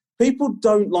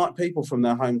don't like people from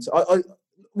their hometown.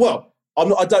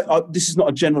 This is not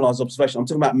a generalised observation. I'm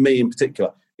talking about me in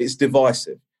particular. It's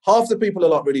divisive. Half the people are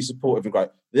like really supportive and great.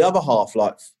 The other half,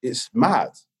 like, it's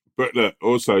mad. But look,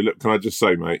 can I just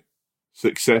say, mate,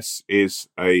 success is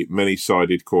a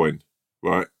many-sided coin,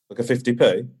 right? Like a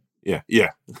 50p? Yeah.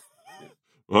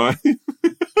 Right?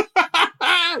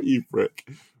 You prick.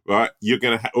 Right? You're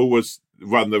going to always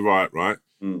run the riot, right?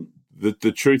 Mm.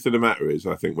 The truth of the matter is,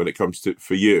 I think, when it comes to,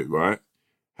 for you, right?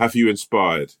 Have you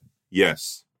inspired?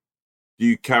 Yes. Do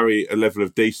you carry a level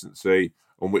of decency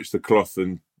on which the cloth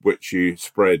in which you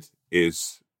spread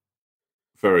is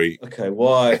very... Okay,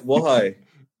 why?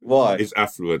 Is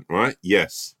affluent, right?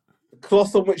 Yes. The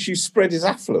cloth on which you spread is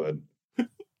affluent?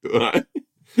 Right.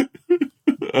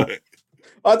 Right.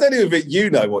 I don't even think you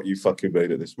know what you fucking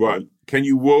mean at this point. Right. Can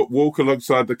you walk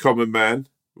alongside the common man,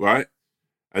 right?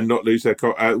 And not lose their...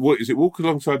 what is it? Walk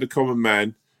alongside the common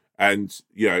man and,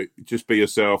 just be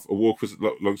yourself, or walk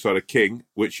alongside a king,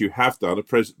 which you have done, a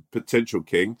potential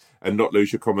king, and not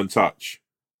lose your common touch.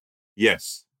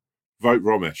 Yes. Vote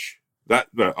Romesh.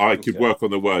 I could work on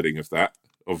the wording of that,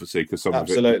 obviously, because some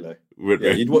absolutely. Of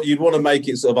it... you'd want to make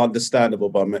it sort of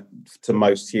understandable to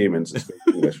most humans that speak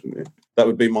English, wouldn't you? That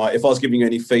would be if I was giving you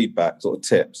any feedback, sort of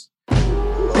tips.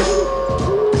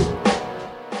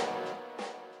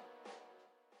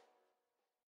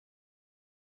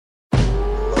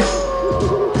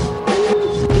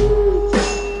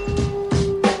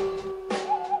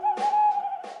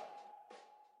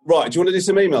 Right, do you want to do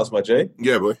some emails, my G?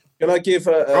 Yeah, boy. Can I give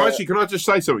actually, can I just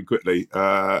say something quickly?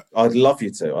 I'd love you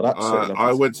to. I'd absolutely love you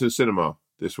I went to the cinema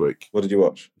this week. What did you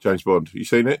watch? James Bond. You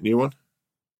seen it? New one?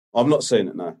 I've not seen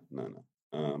it, no.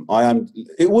 I am...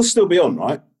 It will still be on,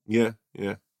 right? Yeah.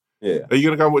 Yeah. Are you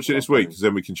going to go and watch it this week? Because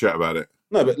then we can chat about it.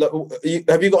 No, but look,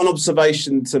 have you got an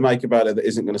observation to make about it that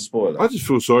isn't going to spoil it? I just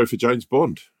feel sorry for James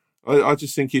Bond. I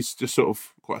just think he's just sort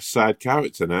of quite a sad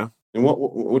character now. And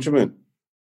what do you mean?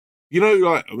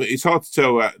 It's hard to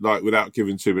tell that, without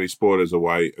giving too many spoilers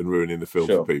away and ruining the film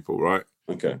for people, right?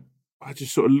 Okay. I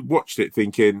just sort of watched it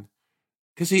thinking,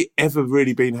 has he ever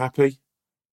really been happy?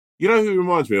 You know who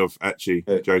reminds me of, actually,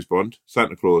 James Bond?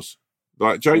 Santa Claus.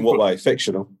 Like James. In what way?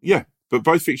 Fictional? Yeah, but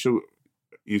both fictional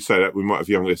you say that, we might have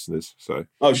young listeners. So.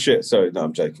 Oh shit! Sorry, no,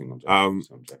 I'm joking. I'm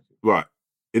joking. Right,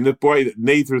 in the way that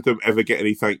neither of them ever get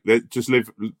anything, they just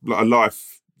live a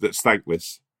life that's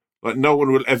thankless. Like no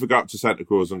one will ever go up to Santa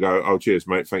Claus and go, "Oh, cheers,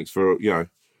 mate. Thanks for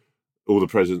all the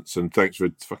presents and thanks for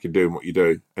fucking doing what you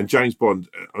do." And James Bond,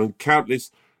 in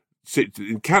countless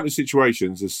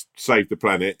situations, has saved the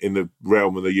planet in the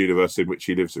realm of the universe in which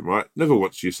he lives in, right? Never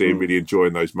once do you see him really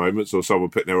enjoying those moments or someone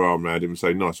putting their arm around him and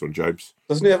saying, "Nice one, James."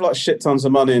 Doesn't he have like shit tons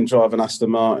of money and drive an Aston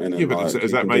Martin? Yeah, but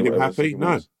has that made him happy?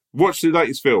 No. Watch the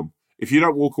latest film. If you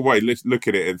don't walk away, look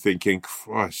at it and thinking,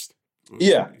 Christ.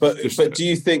 Yeah, but do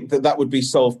you think that would be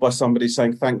solved by somebody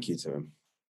saying thank you to him?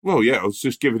 Well, yeah, I was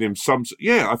just giving him some.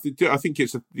 Yeah, I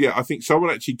think someone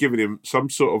actually giving him some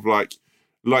sort of like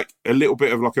a little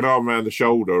bit of like an arm around the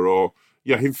shoulder, or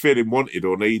him feeling wanted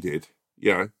or needed.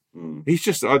 He's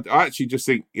just. I actually just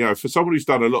think for someone who's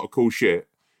done a lot of cool shit,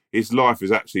 his life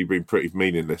has actually been pretty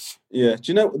meaningless. Yeah, do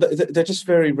you know they just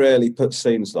very rarely put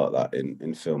scenes like that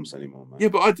in films anymore, man. Yeah,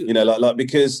 but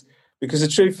because the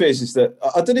truth is that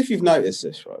I don't know if you've noticed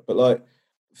this, right? But like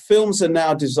films are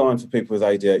now designed for people with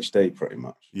ADHD, pretty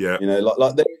much. Yeah,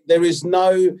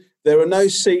 there are no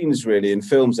scenes really in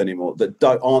films anymore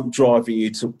that aren't driving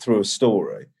you through a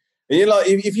story. And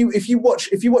if you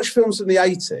watch films from the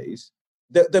 80s,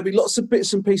 there'll be lots of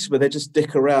bits and pieces where they just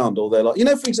dick around, or they're like,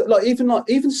 for example,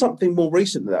 even something more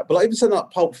recent than that, but like even something like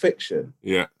Pulp Fiction.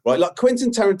 Yeah, right. Like Quentin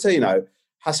Tarantino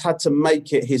has had to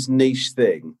make it his niche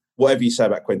thing. Whatever you say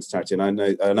about Quentin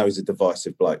Tarantino, I know he's a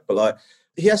divisive bloke, but like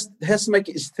he has to make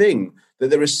it his thing that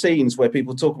there are scenes where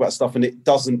people talk about stuff and it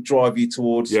doesn't drive you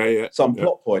towards some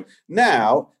plot point.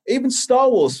 Now, even Star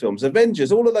Wars films,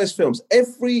 Avengers, all of those films,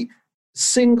 every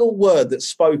single word that's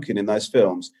spoken in those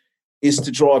films is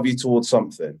to drive you towards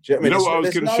something. Do you know what I mean? What I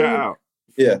was going to shout out?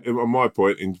 Yeah. On my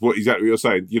point, in what exactly you're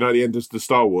saying, the end of the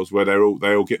Star Wars where they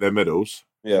all get their medals.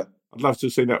 Yeah. I'd love to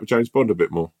have seen that with James Bond a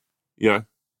bit more.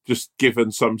 Just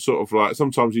given some sort of like,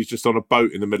 sometimes he's just on a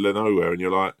boat in the middle of nowhere and you're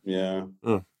like,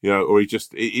 or it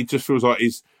just feels like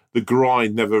the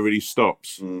grind never really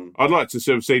stops. I'd like to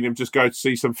have seen him just go to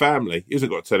see some family. He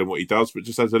hasn't got to tell him what he does, but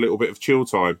just has a little bit of chill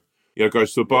time.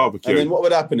 Goes to a barbecue. And then what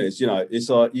would happen is, it's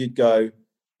like you'd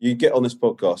get on this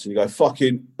podcast and you go,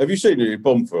 fucking, have you seen any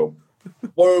Bond film?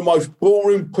 One of the most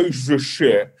boring pieces of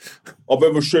shit I've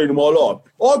ever seen in my life.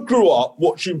 I grew up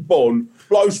watching Bond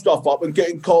blow stuff up and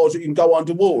getting cars that you can go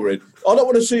underwater in. I don't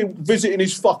want to see him visiting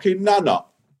his fucking nana.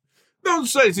 No one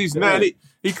says he's nanny.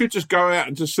 He could just go out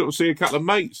and just sort of see a couple of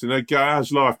mates and they'd go,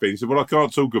 how's life been? He said, well, I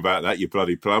can't talk about that, you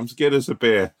bloody plums. Get us a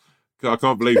beer. I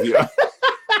can't believe you.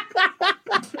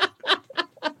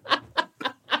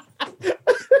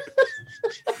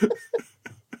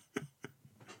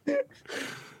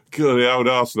 God, the old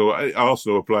Arsenal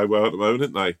are playing well at the moment,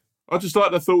 aren't they? I just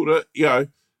like the thought that,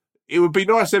 it would be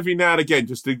nice every now and again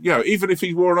just to, even if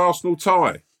he wore an Arsenal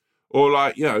tie or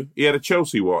like, he had a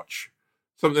Chelsea watch,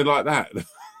 something like that.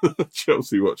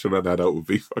 Chelsea watch on an adult would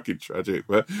be fucking tragic.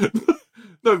 But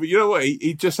no, but you know what?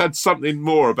 He just had something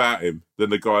more about him than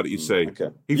the guy that you see.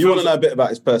 Okay. You want to know a bit about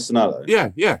his personality?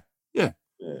 Yeah.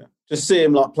 Just see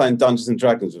him like playing Dungeons and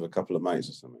Dragons with a couple of mates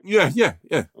or something. Yeah.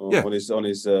 On his, or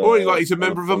he's a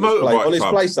member of a motorbike on his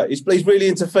PlayStation. He's really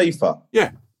into FIFA.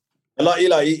 Yeah. And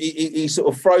he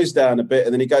sort of throws down a bit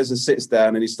and then he goes and sits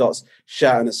down and he starts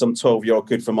shouting at some 12-year-old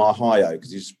kid from Ohio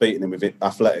because he's beating him with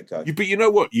Atletico. But you know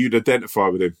what? You'd identify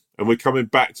with him. And we're coming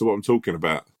back to what I'm talking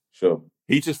about. Sure.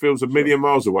 He just feels a million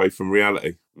miles away from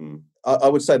reality. I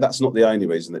would say that's not the only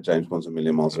reason that James Bond's a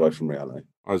million miles away from reality.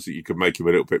 I think you could make him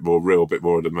a little bit more real, a bit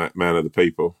more of the man of the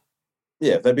people.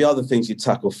 Yeah, there'd be other things you'd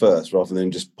tackle first rather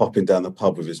than just popping down the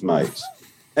pub with his mates.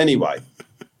 Anyway.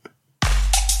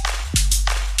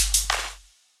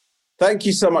 Thank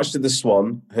you so much to the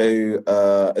Swan, who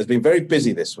has been very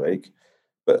busy this week,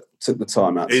 but took the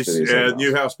time out to do his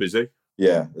new house busy?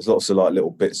 Yeah, there's lots of like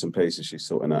little bits and pieces she's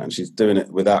sorting out, and she's doing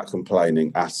it without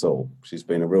complaining at all. She's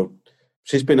been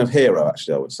a hero,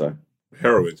 actually, I would say.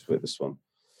 Heroine. With this one.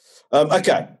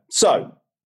 Okay, so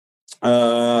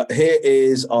here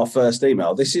is our first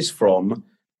email. This is from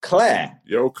Claire.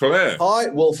 Yo, Claire. Hi,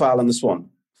 Wolfowl and the Swan.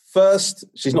 First,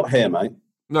 she's not here, mate.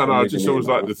 No, I just always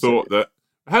like the thought that,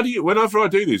 whenever I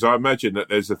do these, I imagine that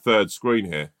there's a third screen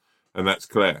here, and that's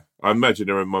Claire. I imagine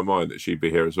her in my mind that she'd be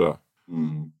here as well.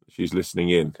 She's listening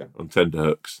in on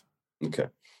tenterhooks. Okay.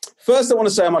 First, I want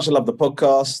to say how much I love the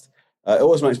podcast. It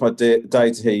always makes my day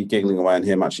to hear you giggling away and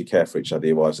hear how much you care for each other,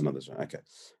 your wives and others. Okay.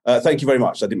 Thank you very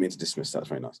much. I didn't mean to dismiss that. That's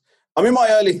very nice. I'm in my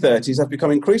early 30s. I've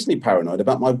become increasingly paranoid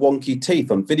about my wonky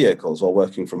teeth on video calls while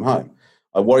working from home.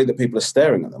 I worry that people are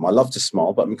staring at them. I love to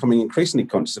smile, but I'm becoming increasingly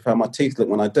conscious of how my teeth look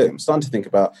when I do. I'm starting to think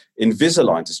about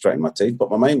Invisalign to straighten my teeth, but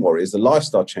my main worry is the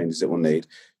lifestyle changes it will need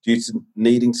due to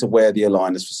needing to wear the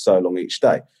aligners for so long each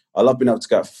day. I love being able to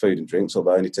go out for food and drinks,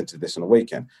 although I only tend to do this on a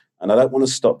weekend. And I don't want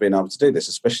to stop being able to do this,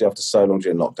 especially after so long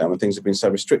during lockdown when things have been so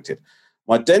restricted.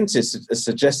 My dentist has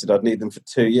suggested I'd need them for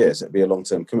 2 years. It'd be a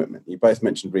long-term commitment. You both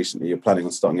mentioned recently you're planning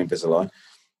on starting Invisalign.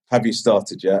 Have you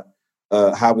started yet?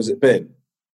 How has it been?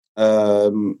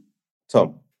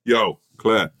 Tom? Yo,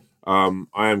 Claire. I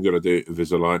am going to do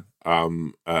Invisalign.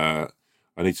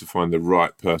 I need to find the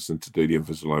right person to do the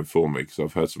Invisalign for me because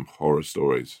I've heard some horror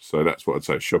stories. So that's what I'd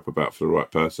say, shop about for the right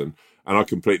person. And I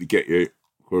completely get you.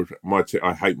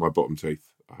 I hate my bottom teeth.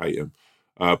 I hate them.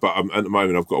 But at the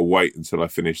moment, I've got to wait until I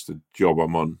finish the job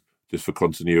I'm on just for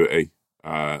continuity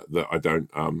that I don't...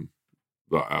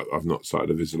 I've not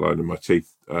started Invisalign and my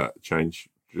teeth change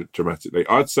dramatically.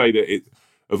 I'd say that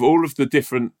of all of the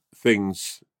different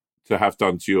things to have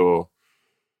done to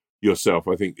yourself,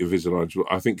 I think Invisalign,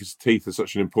 I think his teeth are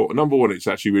such an important... Number one, it's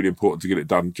actually really important to get it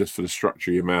done just for the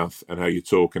structure of your mouth and how you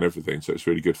talk and everything. So it's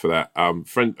really good for that. A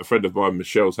friend of mine,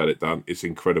 Michelle's had it done. It's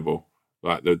incredible.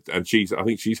 I think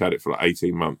she's had it for like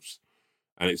 18 months.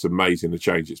 And it's amazing the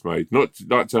change it's made. Not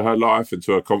like to her life and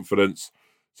to her confidence.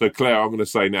 So Claire, I'm going to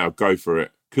say now, go for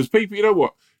it. Because people, you know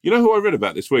what? You know who I read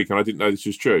about this week, and I didn't know this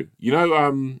was true? You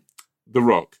know The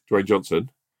Rock, Dwayne Johnson?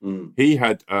 He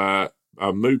had a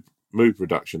moob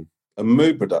reduction. A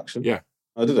moob reduction? Yeah.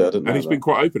 I didn't know and he's been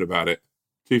quite open about it.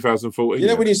 2014. You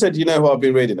know when you said, you know who I've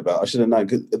been reading about? I should have known,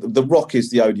 because The Rock is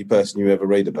the only person you ever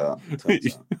read about.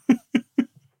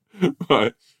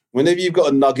 Right. Whenever you've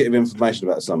got a nugget of information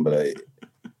about somebody,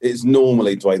 it's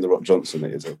normally Dwayne The Rock Johnson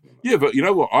that is. Yeah, but you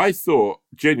know what? I thought,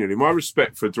 genuinely, my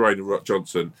respect for Dwayne The Rock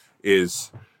Johnson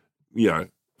is,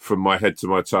 from my head to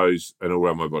my toes and all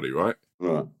around my body, right?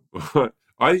 Right.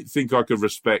 I didn't think I could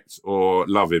respect or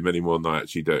love him any more than I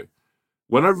actually do.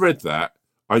 When I read that,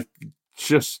 I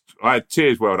had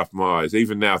tears welled up in my eyes.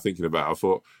 Even now thinking about it, I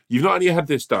thought, you've not only had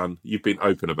this done, you've been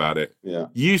open about it. Yeah.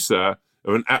 You, sir,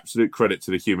 are an absolute credit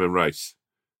to the human race.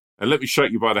 And let me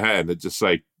shake you by the hand and just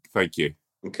say thank you.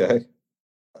 Okay.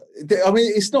 I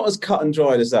mean, it's not as cut and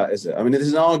dried as that, is it? I mean,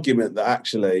 there's an argument that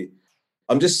actually...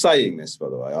 I'm just saying this, by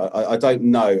the way. I don't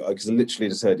know, because I literally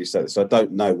just heard you say this, so I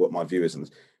don't know what my view is on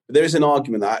this. But there is an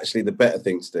argument that actually the better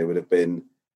thing to do would have been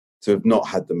to have not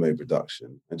had the moob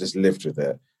reduction and just lived with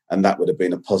it. And that would have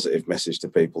been a positive message to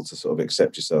people to sort of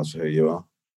accept yourselves for who you are.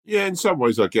 Yeah, in some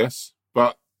ways, I guess.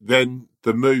 But then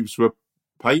the moves were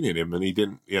paining him, and he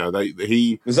didn't.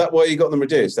 Was that why you got them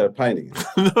reduced? They were paining him.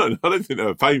 No, I don't think they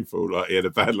were painful. Like he had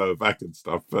a bad lower back and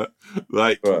stuff. But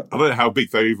right. I don't know how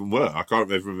big they even were. I can't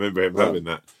remember him having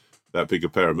that big a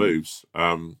pair of moves.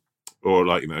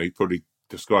 Or he probably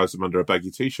disguised them under a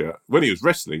baggy t-shirt when he was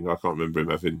wrestling. I can't remember him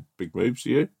having big moves.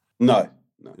 Do you? No.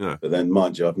 But then,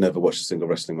 mind you, I've never watched a single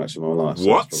wrestling match in my life. So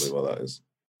what? That's probably what that is.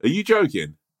 Are you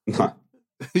joking? No.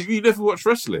 You never watched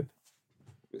wrestling?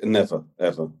 Never,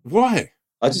 ever. Why?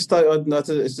 I just don't.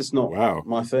 It's just not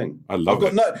my thing. I love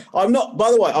it. I'm not.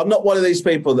 By the way, I'm not one of these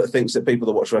people that thinks that people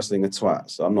that watch wrestling are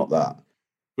twats. I'm not that.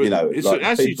 But it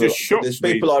actually just shocks me. There's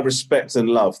people I respect and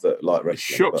love that like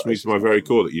wrestling. It shocks me to my very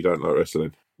core that you don't like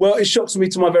wrestling. Well, it shocks me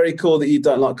to my very core that you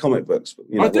don't like comic books.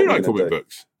 I do like comic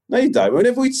books. No, you don't.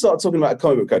 Whenever we start talking about a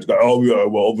comic book, you go, "Oh yeah,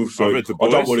 well, obviously, I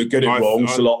don't want to get it wrong."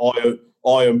 So like,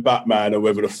 I am Batman, or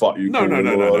whatever the fuck you call me. I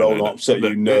don't upset you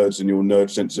nerds and your nerd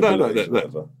sensibilities.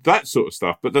 No, that sort of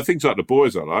stuff. But the things like The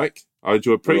Boys I like. I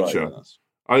enjoy Preacher. Right,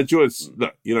 I enjoy...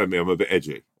 Look, you know me, I'm a bit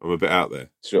edgy. I'm a bit out there.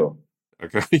 Sure.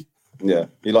 Okay? Yeah.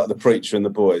 You like The Preacher and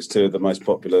The Boys, two of the most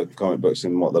popular comic books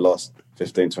in, the last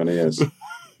 15, 20 years.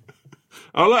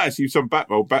 I like actually some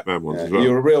Batman ones as well.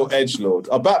 You're a real edgelord.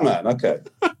 Oh, Batman, okay.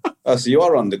 So you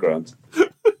are underground.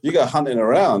 You go hunting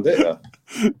around, don't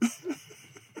you?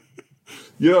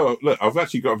 Yo, look, I've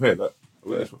actually got them here.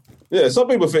 Look. Yeah, some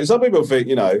people think,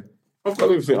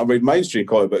 I read mainstream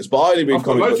comic books, but I only read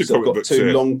comic books that have got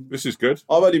too long. This is good.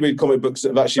 I've only read comic books that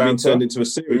have actually been turned into a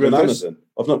series on Amazon.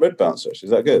 I've not read Bouncer. Is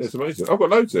that good? It's amazing. I've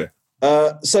got loads here.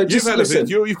 So just listen.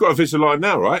 You've got Invisalign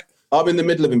now, right? I'm in the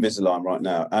middle of Invisalign right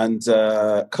now. And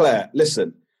Claire,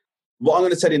 listen, what I'm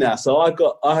going to tell you now. So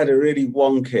I had a really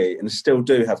wonky, and still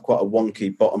do have quite a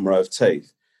wonky bottom row of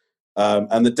teeth.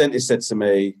 And the dentist said to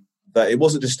me that it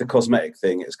wasn't just a cosmetic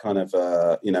thing; it's kind of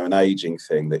an aging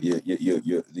thing, that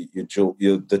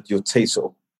your teeth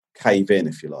sort of cave in,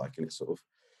 if you like, and it's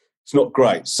not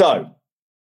great. So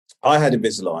I had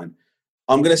Invisalign.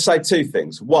 I'm going to say two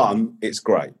things. One, it's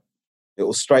great. It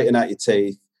will straighten out your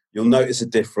teeth. You'll notice a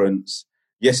difference.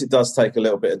 Yes, it does take a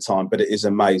little bit of time, but it is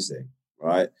amazing,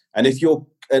 right? And if you're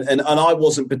and I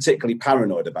wasn't particularly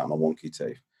paranoid about my wonky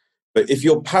teeth. But if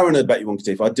you're paranoid about your wonky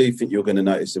teeth, I do think you're going to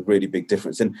notice a really big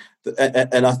difference. And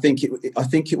I think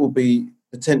it will be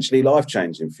potentially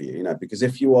life-changing for you, you know, because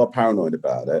if you are paranoid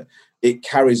about it, it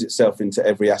carries itself into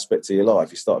every aspect of your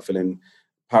life. You start feeling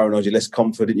paranoid, you're less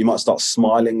confident, you might start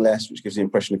smiling less, which gives the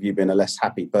impression of you being a less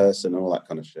happy person and all that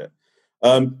kind of shit.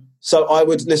 So I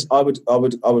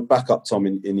would back up Tom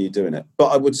in you doing it, but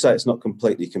I would say it's not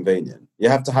completely convenient. You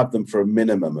have to have them for a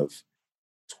minimum of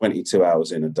 22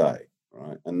 hours in a day,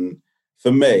 right? And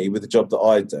for me, with the job that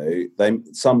I do,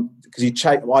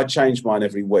 I change mine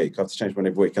every week. I have to change mine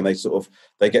every week, and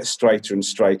they get straighter and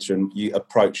straighter, and you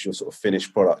approach your sort of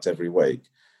finished product every week.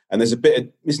 And there's a bit of,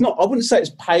 I wouldn't say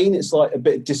it's pain, it's like a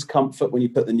bit of discomfort when you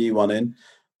put the new one in.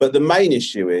 But the main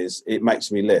issue is it makes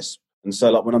me lisp. And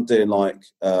so like when I'm doing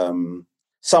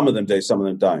some of them do, some of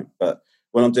them don't. But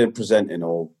when I'm doing presenting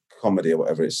or comedy or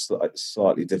whatever, it's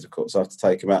slightly difficult. So I have to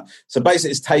take them out. So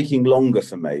basically it's taking longer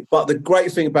for me. But the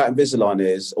great thing about Invisalign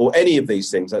is, or any of these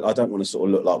things, I don't want to sort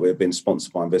of look like we're being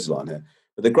sponsored by Invisalign here.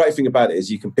 But the great thing about it is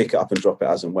you can pick it up and drop it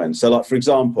as and when. So like, for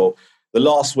example, the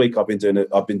last week I've been doing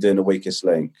a Weakest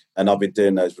Link, and I've been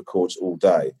doing those records all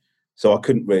day. So I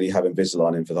couldn't really have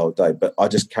Invisalign in for the whole day, but I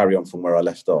just carry on from where I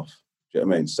left off. Do you know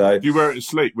what I mean? So do you wear it to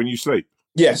sleep when you sleep?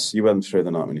 Yes, you wear them through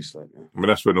the night when you sleep. Yeah. I mean,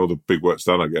 that's when all the big work's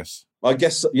done, I guess. I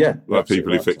guess, yeah. Like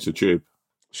people who fix a tube.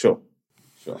 Sure.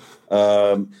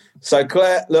 So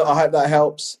Claire, look, I hope that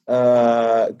helps.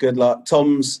 Good luck.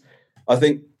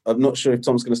 I'm not sure if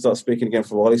Tom's going to start speaking again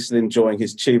for a while. He's still enjoying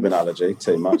his tube analogy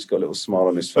too much. Got a little smile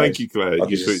on his face. Thank you, Claire.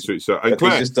 You sweet. And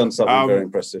Claire, he's just done something very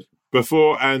impressive.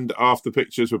 Before and after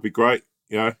pictures would be great.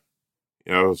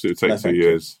 Obviously it would take 2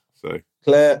 years. So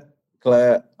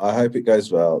Claire, I hope it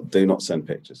goes well. Do not send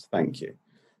pictures. Thank you.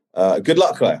 Good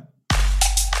luck, Claire.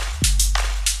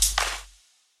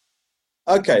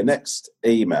 Okay, next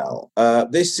email.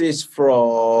 This is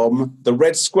from the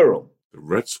Red Squirrel. The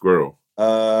Red Squirrel.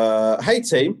 Hey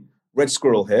team, Red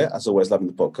Squirrel here, as always, loving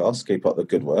the podcast. Keep up the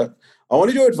good work. I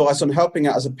wanted your advice on helping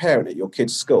out as a parent at your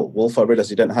kid's school. Wolf, I realise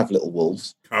you don't have little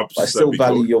wolves, Cubs, but I still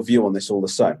value your view on this all the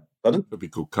same. Pardon? They'd be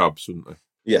called Cubs, wouldn't they?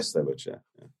 Yes, they would, yeah.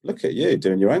 Look at you,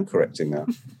 doing your own correcting now.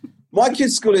 My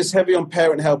kid's school is heavy on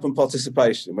parent help and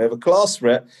participation. We have a class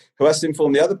rep who has to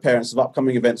inform the other parents of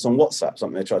upcoming events on WhatsApp,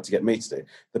 something they tried to get me to do.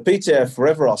 The PTA are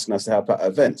forever asking us to help out at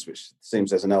events, which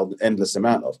seems there's an endless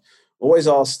amount of. Always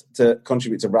asked to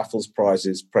contribute to raffles,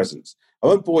 prizes, presents. I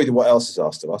won't bore you with what else is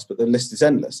asked of us, but the list is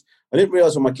endless. I didn't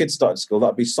realise when my kids started school that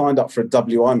I'd be signed up for a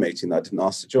WI meeting that I didn't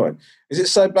ask to join. Is it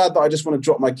so bad that I just want to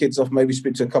drop my kids off, maybe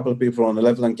speak to a couple of people on the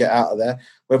level and get out of there?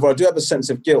 Whether I do have a sense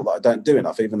of guilt that I don't do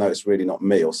enough, even though it's really not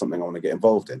me or something I want to get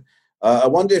involved in. I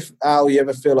wonder if, Al, you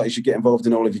ever feel like you should get involved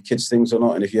in all of your kids' things or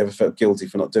not, and if you ever felt guilty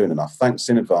for not doing enough. Thanks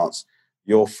in advance,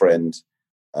 your friend,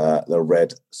 the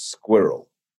Red Squirrel.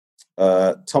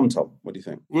 Tom, what do you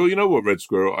think? Well, you know what, Red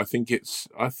Squirrel, I think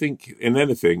in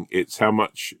anything, it's how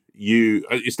much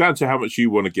it's down to how much you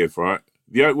want to give, right?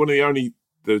 One of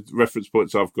the reference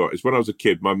points I've got is when I was a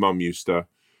kid, my mum used to,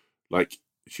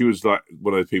 she was like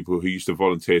one of the people who used to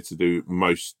volunteer to do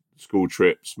most school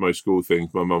trips, most school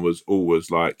things. My mum was always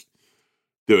like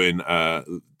doing,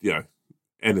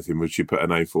 anything which she put her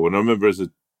name for. And I remember as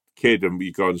a kid, and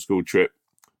we go on a school trip,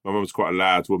 my mum was quite a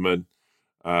loud woman.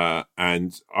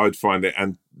 And I'd find it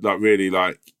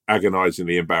really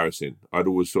agonizingly embarrassing. I'd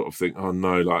always sort of think, oh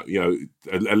no,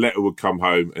 a letter would come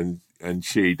home and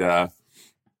she'd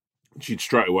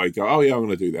straight away go, oh yeah, I'm going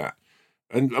to do that.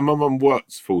 And my mum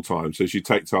works full time, so she'd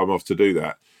take time off to do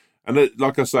that. And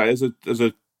like I say, as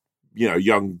a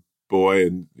young boy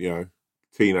and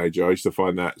teenager, I used to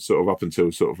find that sort of up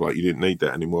until sort of you didn't need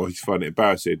that anymore. I used to find it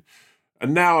embarrassing.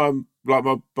 And now I'm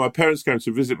my parents came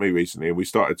to visit me recently, and we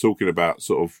started talking about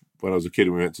sort of when I was a kid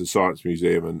and we went to the Science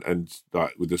Museum and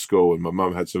with the school, and my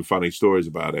mum had some funny stories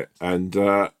about it. And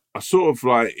I sort of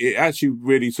it actually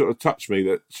really sort of touched me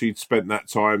that she'd spent that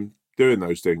time doing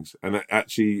those things. And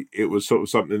it was sort of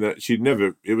something that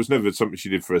it was never something she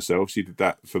did for herself. She did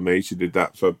that for me. She did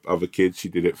that for other kids. She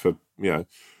did it for, I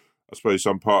suppose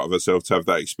some part of herself to have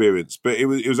that experience. But it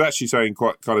was actually something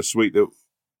quite kind of sweet that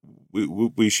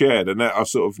we shared, and that I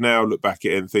sort of now look back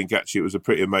at it and think actually it was a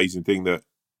pretty amazing thing that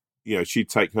she'd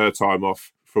take her time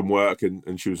off from work,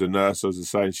 and she was a nurse, as I was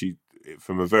saying, she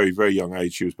from a very, very young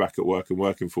age she was back at work and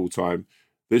working full time,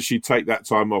 that she'd take that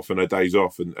time off and her days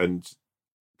off and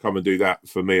come and do that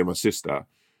for me and my sister.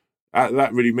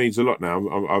 That really means a lot now.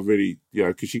 I really,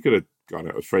 because she could have gone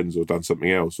out with friends or done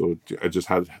something else, or just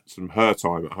had some her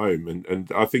time at home,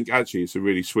 and I think actually it's a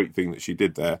really sweet thing that she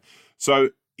did there. So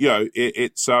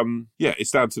it's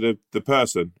down to the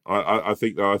person. I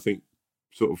think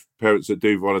sort of parents that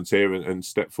do volunteer and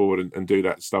step forward and do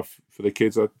that stuff for the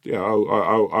kids. I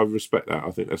respect that.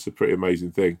 I think that's a pretty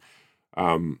amazing thing.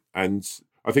 And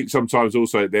I think sometimes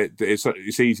also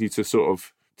it's easy to sort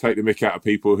of take the mick out of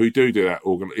people who do that.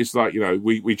 It's like,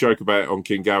 we joke about it on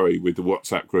King Gary with the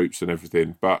WhatsApp groups and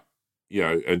everything, but,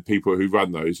 and people who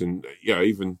run those, and,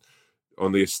 even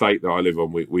on the estate that I live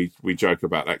on, we joke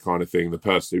about that kind of thing. The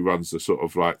person who runs the sort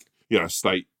of like,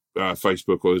 estate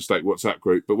Facebook or the estate WhatsApp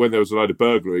group. But when there was a load of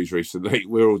burglaries recently,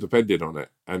 we're all depending on it.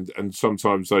 And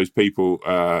sometimes those people,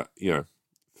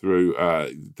 through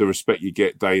the respect you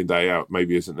get day in, day out,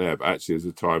 maybe isn't there, but actually there's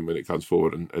a time when it comes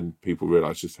forward and people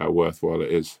realise just how worthwhile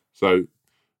it is. So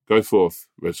go forth,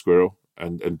 Red Squirrel,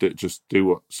 and just do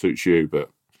what suits you. But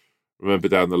remember,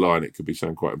 down the line, it could be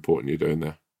something quite important you're doing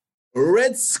there.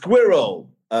 Red Squirrel.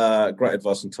 Great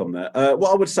advice from Tom there.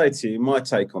 What I would say to you, my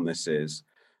take on this is,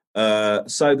 so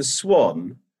the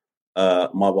Swan,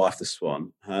 my wife, the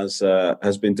Swan, has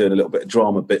been doing a little bit of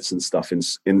drama bits and stuff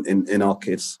in our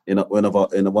kids in one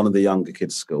of the younger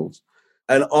kids' schools,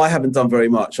 and I haven't done very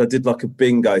much. I did like a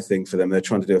bingo thing for them. They're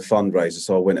trying to do a fundraiser,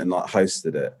 so I went and like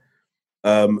hosted it.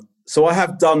 So I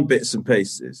have done bits and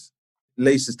pieces.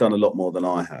 Lisa's done a lot more than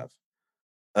I have.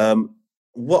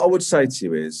 What I would say to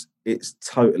you is, it's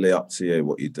totally up to you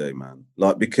what you do, man.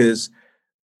 Because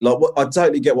I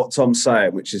totally get what Tom's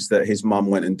saying, which is that his mum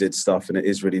went and did stuff, and it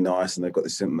is really nice, and they've got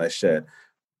this thing they share.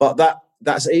 But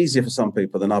that's easier for some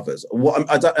people than others.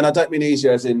 I don't mean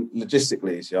easier as in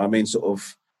logistically easier. I mean sort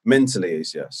of mentally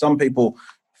easier. Some people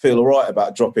feel all right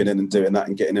about dropping in and doing that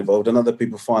and getting involved, and other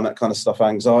people find that kind of stuff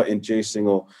anxiety-inducing,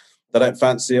 or they don't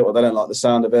fancy it, or they don't like the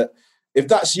sound of it. If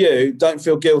that's you, don't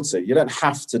feel guilty. You don't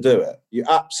have to do it. You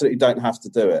absolutely don't have to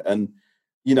do it. And,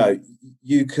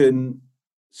 you can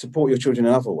support your children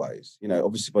in other ways,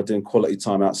 obviously by doing quality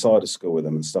time outside of school with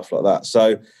them and stuff like that.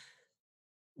 So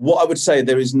what I would say,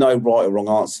 there is no right or wrong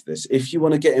answer to this. If you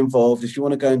want to get involved, if you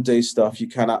want to go and do stuff, you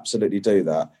can absolutely do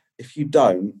that. If you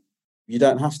don't, you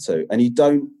don't have to. And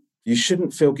you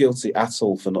shouldn't feel guilty at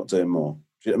all for not doing more.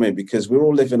 Do you know what I mean? Because we're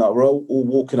all we're all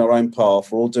walking our own path.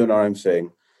 We're all doing our own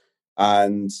thing.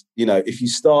 And, if you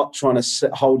start trying to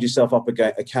hold yourself up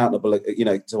accountable,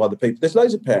 to other people, there's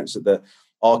loads of parents at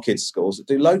our kids' schools that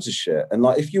do loads of shit. And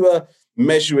if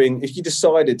you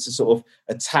decided to sort of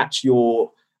attach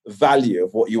your value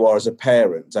of what you are as a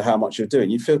parent to how much you're doing,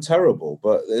 you feel terrible.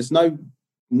 But there's no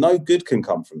good can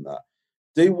come from that.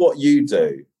 Do what you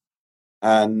do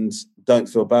and don't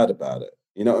feel bad about it.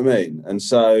 You know what I mean? And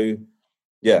so,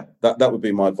 yeah, that would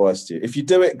be my advice to you. If you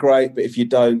do it, great. But if you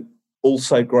don't,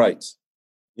 also great.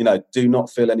 Do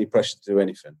not feel any pressure to do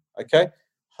anything. Okay?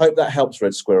 Hope that helps,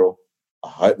 Red Squirrel. I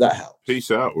hope that helps. Peace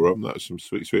out, Rob. That's some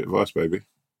sweet, sweet advice, baby.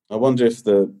 I wonder if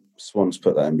the Swan's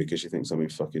put that in because she thinks I'm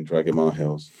fucking dragging my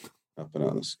heels up and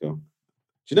out of the school. Do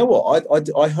you know what?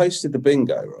 I hosted the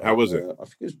bingo. Right? How was it?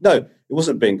 It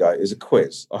wasn't bingo. It was a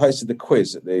quiz. I hosted the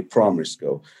quiz at the primary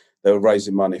school. They were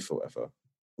raising money for whatever.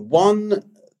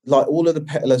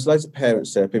 There's loads of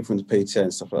parents there, people from the PTA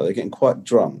and stuff like that. They're getting quite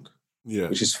drunk. Yeah,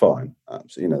 which is fine.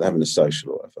 Absolutely, they're having a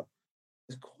social or whatever.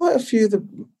 There's quite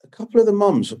a couple of the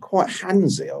mums were quite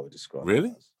handsy, I would describe.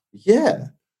 Really? Yeah.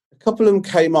 A couple of them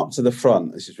came up to the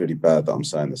front. This is really bad that I'm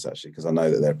saying this, actually, because I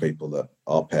know that there are people that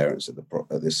are parents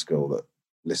at this school that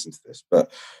listen to this.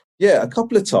 But yeah, a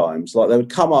couple of times, they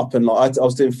would come up and I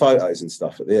was doing photos and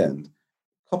stuff at the end.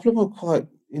 A couple of them were quite,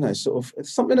 sort of,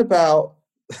 it's something about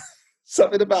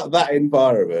that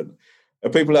environment,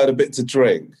 and people had a bit to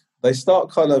drink. They start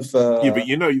kind of... yeah, but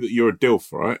you're a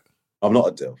DILF, right? I'm not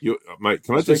a DILF. Mate,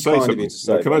 can I just say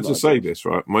something? Can I just say this,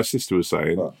 right? My sister was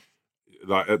saying,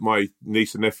 at my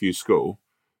niece and nephew's school,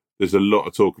 there's a lot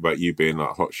of talk about you being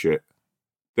hot shit.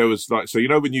 There was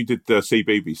when you did the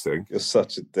CBeebies thing. You're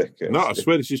such a dickhead. No, I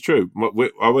swear this is true.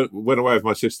 I went away with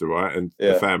my sister, right? And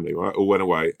the family, right? All went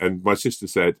away. And my sister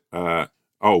said, oh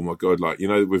my God,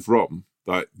 with Rom,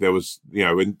 there was,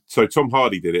 so Tom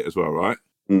Hardy did it as well, right?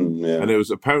 Yeah. And it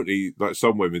was apparently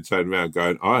some women turned around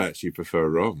going, I actually prefer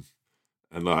Rom.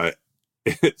 And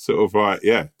it's sort of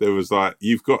there was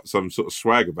you've got some sort of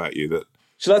swag about you that.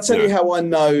 Shall I tell you how I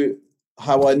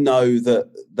know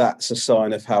that that's a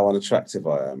sign of how unattractive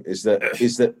I am? Is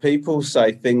that people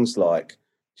say things like,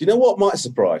 do you know what might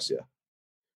surprise you?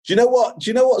 Do you know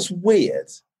what's weird?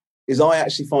 Is I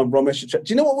actually find Romesh attractive.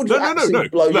 Do you know what would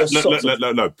blow your socks off?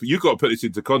 No. You've got to put this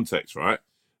into context, right?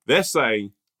 They're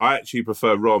saying, I actually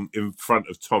prefer Rom in front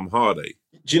of Tom Hardy.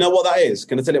 Do you know what that is?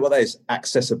 Can I tell you what that is?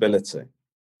 Accessibility.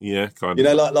 Yeah, kind of.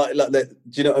 Do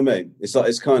you know what I mean?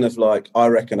 It's kind of I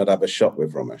reckon I'd have a shot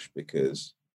with Romesh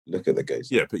because Look at the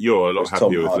geezer. Yeah, but you're a lot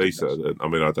happier with Lisa than, I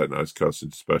mean, I don't know, it's casting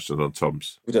dispersion on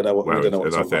Tom's. We don't know what and Tom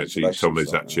I think actually Tom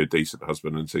is actually a decent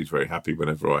husband, and he's very happy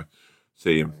whenever I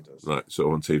see him, like sort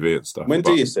of on TV and stuff. When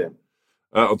do you see him?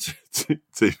 On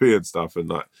TV and stuff, and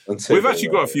like we've actually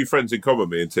got a few friends in common,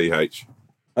 me and TH.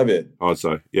 Have you? I'd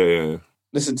say, yeah.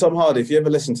 Listen, Tom Hardy, if you ever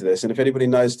listen to this, and if anybody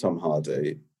knows Tom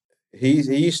Hardy, he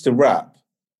used to rap.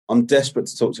 I'm desperate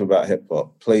to talk to him about hip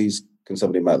hop. Please, can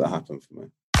somebody make that happen for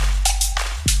me?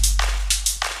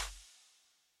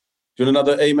 Do you want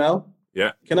another email?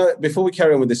 Yeah. Can I, before we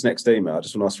carry on with this next email, I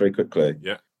just want to ask very quickly.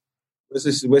 Yeah. Where's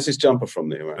this jumper from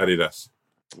that you're wearing? Adidas.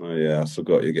 Oh yeah, I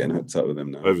forgot you're getting hooked up with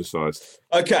them now. Oversized.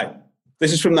 Okay.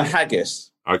 This is from the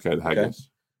Haggis. Okay, the Haggis. Okay.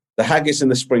 The Haggis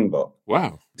and the Springbok.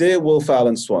 Wow. Dear Wolf, Owl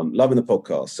and Swan, loving the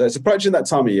podcast. So it's approaching that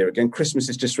time of year again. Christmas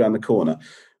is just around the corner.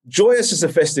 Joyous as the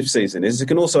festive season is, it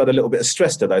can also add a little bit of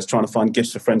stress to those trying to find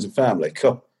gifts for friends and family.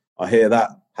 Cool. I hear that,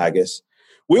 Haggis.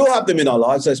 We all have them in our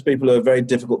lives, those people who are very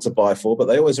difficult to buy for, but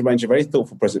they always arrange a very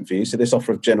thoughtful present for you, so this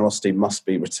offer of generosity must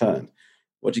be returned.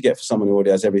 What do you get for someone who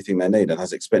already has everything they need and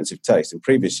has expensive taste? In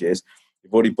previous years,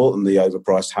 you've already bought them the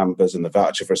overpriced hampers and the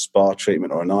voucher for a spa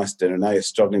treatment or a nice dinner, and now you're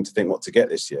struggling to think what to get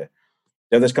this year.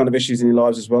 You have those kind of issues in your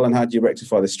lives as well, and how do you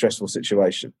rectify this stressful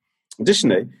situation?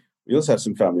 Additionally, we also have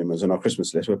some family members on our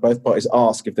Christmas list where both parties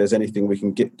ask if there's anything we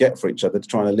can get for each other to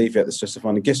try and alleviate the stress of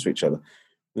finding gifts for each other.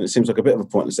 And it seems like a bit of a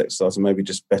pointless exercise, and maybe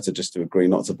just better just to agree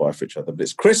not to buy for each other. But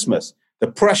it's Christmas,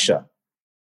 the pressure.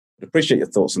 I'd appreciate your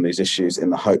thoughts on these issues in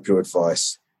the hope your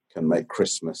advice can make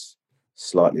Christmas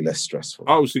slightly less stressful.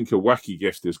 I was thinking a wacky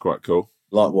gift is quite cool.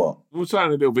 Like what? Well, something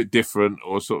a little bit different,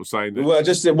 or sort of saying that... Well,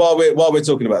 just while we're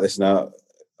talking about this now,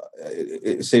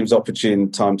 it seems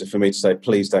opportune time for me to say,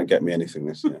 please don't get me anything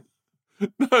this year.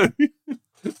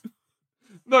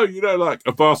 No, you know, like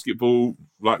a basketball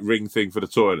like ring thing for the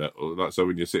toilet, or like so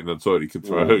when you're sitting on the toilet you can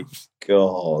throw hoops.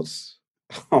 God.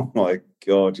 Oh my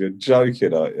God, you're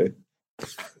joking, aren't you?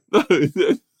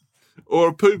 No. Or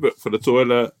a poo book for the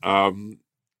toilet,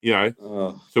 you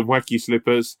know, some wacky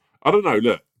slippers. I don't know,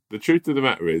 look, the truth of the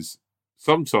matter is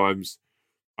sometimes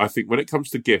I think when it comes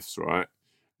to gifts, right,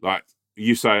 like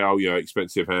you say, oh, you know,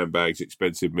 expensive handbags,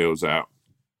 expensive meals out,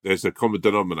 there's a common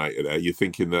denominator there. You're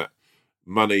thinking that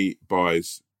money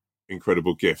buys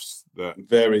incredible gifts. That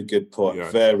very good point. You know,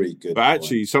 very good. But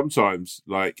actually, sometimes,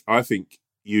 like I think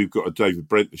you've got to David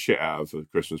Brent the shit out of a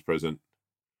Christmas present.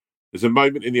 There's a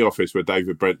moment in the office where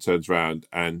David Brent turns around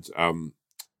and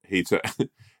he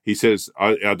says,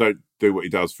 "I don't do what he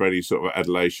does for any sort of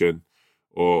adulation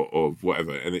or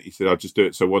whatever." And he said, "I just do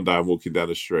it so one day I'm walking down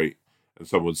the street and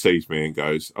someone sees me and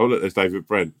goes, 'Oh look, there's David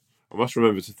Brent. I must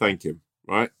remember to thank him.'"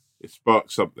 Right? It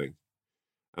sparks something.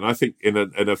 And I think in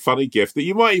a funny gift that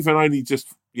you might even only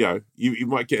just, you know, you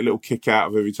might get a little kick out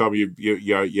of every time you're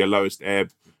your lowest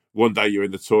ebb. One day you're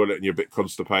in the toilet and you're a bit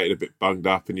constipated, a bit bunged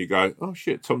up, and you go, "Oh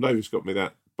shit, Tom Davis got me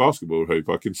that basketball hoop.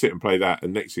 I can sit and play that."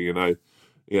 And next thing you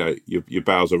know, your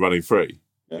bowels are running free.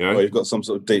 Yeah, you know? Well, you've got some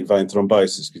sort of deep vein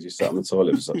thrombosis because you sat on the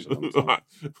toilet for such a long time.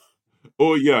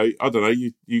 Or, you know, I don't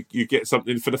know, you get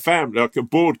something for the family, like a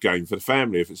board game for the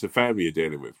family if it's a family you're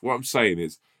dealing with. What I'm saying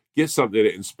is get something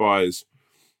that inspires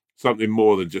something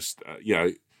more than just, you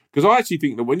know, because I actually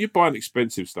think that when you're buying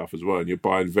expensive stuff as well and you're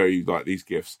buying very, like, these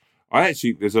gifts,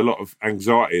 there's a lot of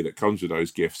anxiety that comes with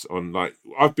those gifts on, like,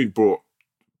 we've been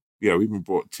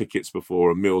bought tickets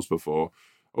before and meals before.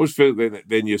 I always feel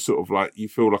then you're sort of like, you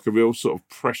feel like a real sort of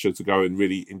pressure to go and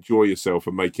really enjoy yourself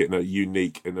and make it a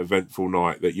unique and eventful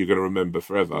night that you're going to remember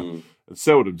forever. And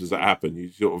seldom does that happen. You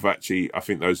sort of actually, I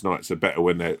think those nights are better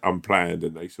when they're unplanned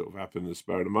and they sort of happen in the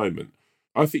spur of the moment.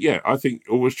 I think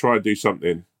always try and do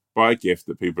something, buy a gift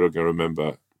that people are going to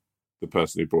remember the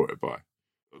person who brought it by.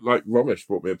 Like Ramesh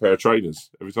brought me a pair of trainers.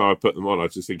 Every time I put them on, I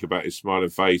just think about his smiling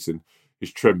face and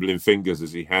his trembling fingers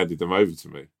as he handed them over to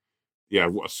me. Yeah,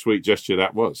 what a sweet gesture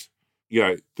that was. You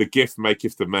know, the gift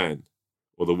maketh the man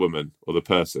or the woman or the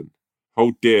person.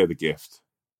 Hold dear the gift,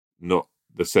 not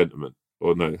the sentiment.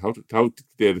 Or no, hold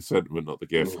dear the sentiment, not the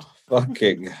gift. Oh,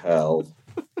 fucking hell.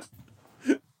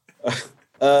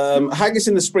 Haggis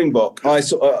in the Springbok,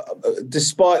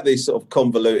 despite the sort of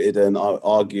convoluted and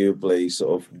arguably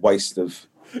sort of waste of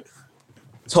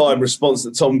time response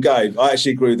that Tom gave, I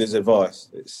actually agree with his advice.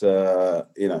 It's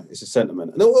it's a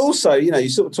sentiment. And also, you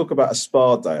sort of talk about a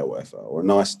spa day or whatever, or a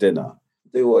nice dinner.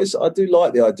 I do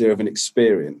like the idea of an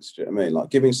experience. Do you know what I mean? Like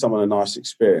giving someone a nice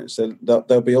experience.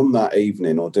 They'll be on that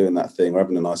evening or doing that thing or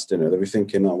having a nice dinner. They'll be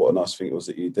thinking, "Oh, what a nice thing it was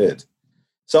that you did."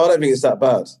 So I don't think it's that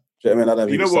bad. Do you know what I mean? I don't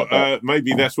think it's that bad.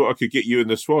 Maybe that's what I could get you in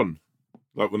the Swan,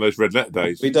 like one of those red letter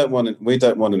days. We don't want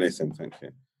anything, thank you.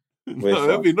 No,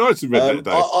 that'd be nice in red letter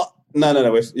days.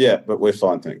 No. But we're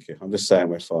fine, thank you. I'm just saying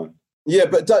we're fine. Yeah,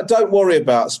 but don't worry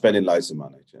about spending loads of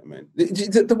money. Do you know what I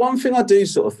mean? The one thing I do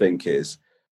sort of think is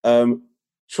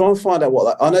try and find out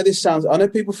what. I know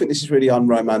people think this is really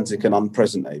unromantic and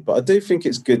unpresent-y, but I do think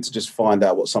it's good to just find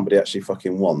out what somebody actually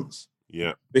fucking wants.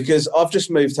 Yeah. Because I've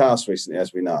just moved house recently,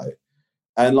 as we know,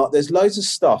 and like there's loads of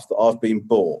stuff that I've been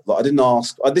bought that I didn't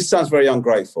ask. This sounds very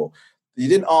ungrateful. You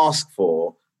didn't ask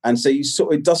for, and so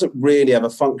it doesn't really have a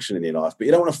function in your life, but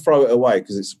you don't want to throw it away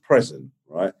because it's a present,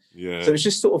 right? Yeah. So it's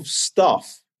just sort of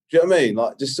stuff. Do you know what I mean?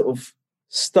 Like just sort of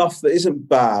stuff that isn't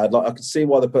bad. Like I can see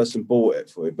why the person bought it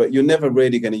for you, but you're never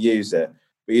really going to use it.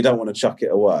 But you don't want to chuck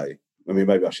it away. I mean,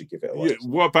 maybe I should give it away. Yeah,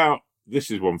 what about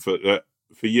this? Is one for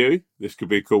you? This could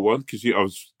be a cool one because I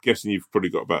was guessing you've probably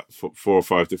got about 4 or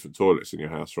 5 different toilets in your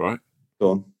house, right?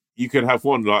 Go on. You could have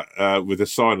one like with a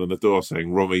sign on the door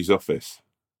saying Romy's office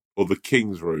or the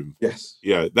King's room. Yes.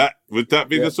 Yeah. Would that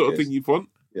be the sort of thing you'd want?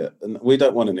 Yeah. And we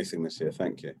don't want anything this year.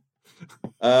 Thank you.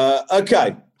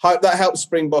 Okay. Hope that helps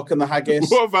Springbok and the Haggis.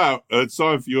 What about a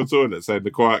sign for your toilet saying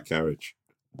the Quiet Carriage?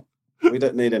 We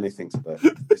don't need anything today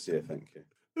this year. Thank you.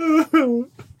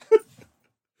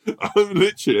 I'm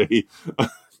literally.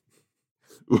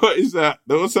 What is that?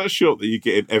 What's that shop that you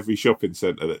get in every shopping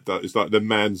centre? It's like the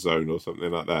Man Zone or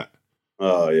something like that.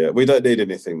 Oh yeah, we don't need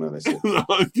anything then this year. No,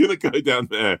 I'm gonna go down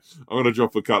there. I'm gonna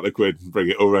drop a couple of quid and bring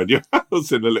it all around your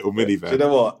house in a little minivan. Do you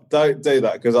know what? Don't do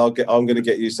that because I'm gonna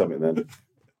get you something then.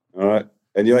 All right,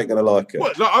 and you ain't gonna like it.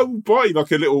 What? Like, I will buy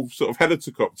like a little sort of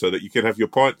helicopter that you can have your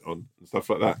pint on and stuff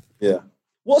like that. Yeah.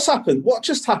 What's happened? What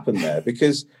just happened there?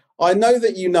 Because I know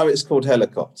that you know it's called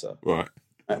helicopter, right?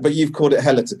 But you've called it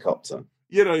helicopter.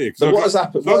 Yeah. So what has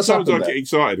happened? Sometimes I get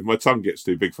excited and my tongue gets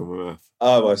too big for my mouth.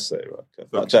 Oh, I see. Right. Okay.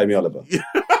 Like Jamie Oliver.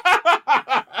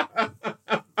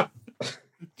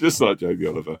 Just like Jamie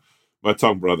Oliver, my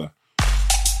tongue brother.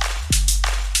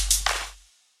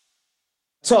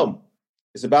 Tom,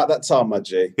 it's about that time, my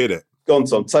G. Hit it. Go on,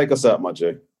 Tom. Take us out, my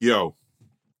G. Yo,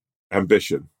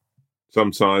 ambition.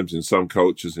 Sometimes in some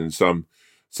cultures, in some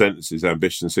sentences,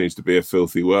 ambition seems to be a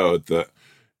filthy word that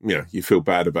you feel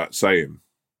bad about saying.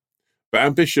 But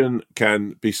ambition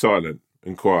can be silent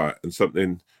and quiet and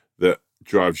something that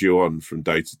drives you on from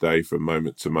day to day, from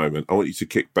moment to moment. I want you to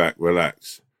kick back,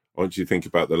 relax. I want you to think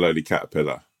about the lowly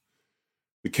caterpillar.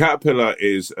 The caterpillar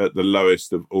is at the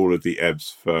lowest of all of the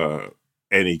ebbs for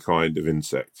any kind of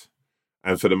insect.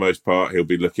 And for the most part, he'll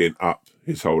be looking up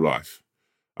his whole life.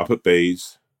 Up at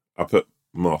bees, up at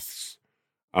moths,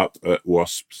 up at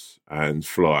wasps and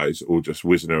flies, all just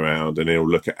whizzing around, and he'll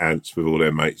look at ants with all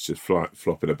their mates just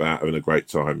flopping about, having a great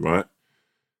time, right?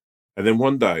 And then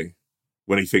one day,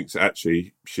 when he thinks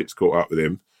actually shit's caught up with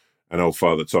him, and old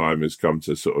Father Time has come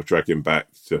to sort of drag him back,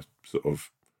 to sort of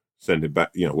send him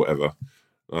back, whatever,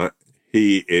 right?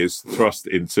 He is thrust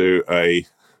into a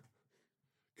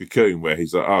cocoon where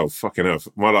he's like, oh, fucking hell,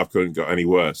 my life couldn't got any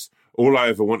worse. All I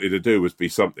ever wanted to do was be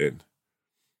something.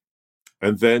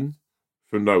 And then,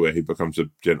 from nowhere, he becomes a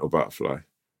gentle butterfly,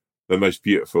 the most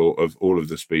beautiful of all of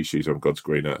the species on God's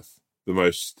green earth, the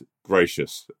most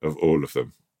gracious of all of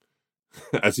them.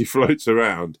 As he floats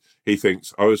around, he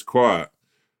thinks, I was quiet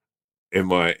in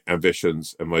my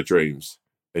ambitions and my dreams,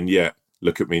 and yet,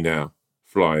 look at me now,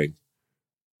 flying.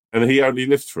 And he only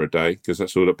lived for a day, because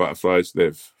that's all that butterflies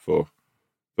live for.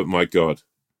 But my God,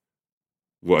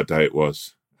 what a day it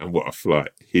was, and what a flight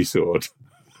he soared.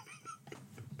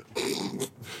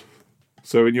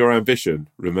 So in your ambition,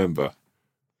 remember,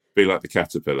 be like the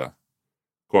caterpillar,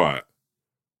 quiet,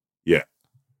 yet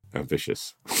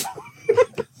ambitious.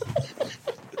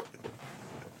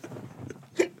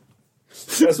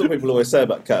 That's what people always say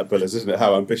about caterpillars, isn't it?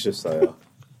 How ambitious they are.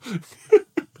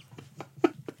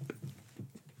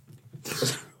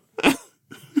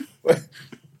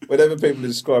 Whenever people are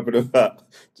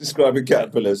describing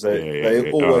caterpillars,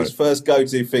 they always first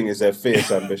go-to thing is their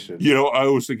fierce ambition. You know what I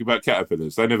always think about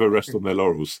caterpillars? They never rest on their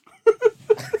laurels.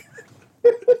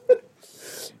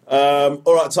 All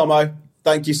right, Tomo.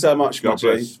 Thank you so much,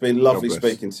 Mitchie. It's been lovely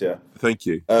speaking to you. Thank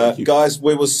you. Guys,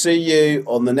 we will see you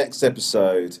on the next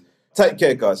episode. Take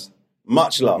care, guys.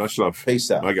 Much love. Much love.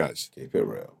 Peace out. Bye, guys. Keep it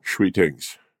real. Sweet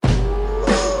things.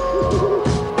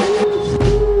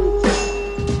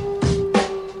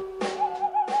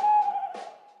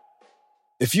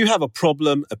 If you have a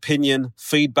problem, opinion,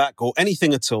 feedback, or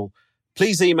anything at all,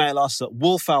 please email us at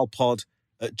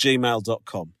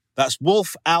wolfowlpod@gmail.com. That's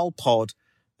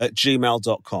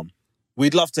wolfowlpod@gmail.com.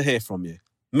 We'd love to hear from you,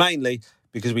 mainly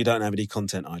because we don't have any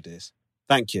content ideas.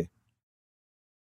 Thank you.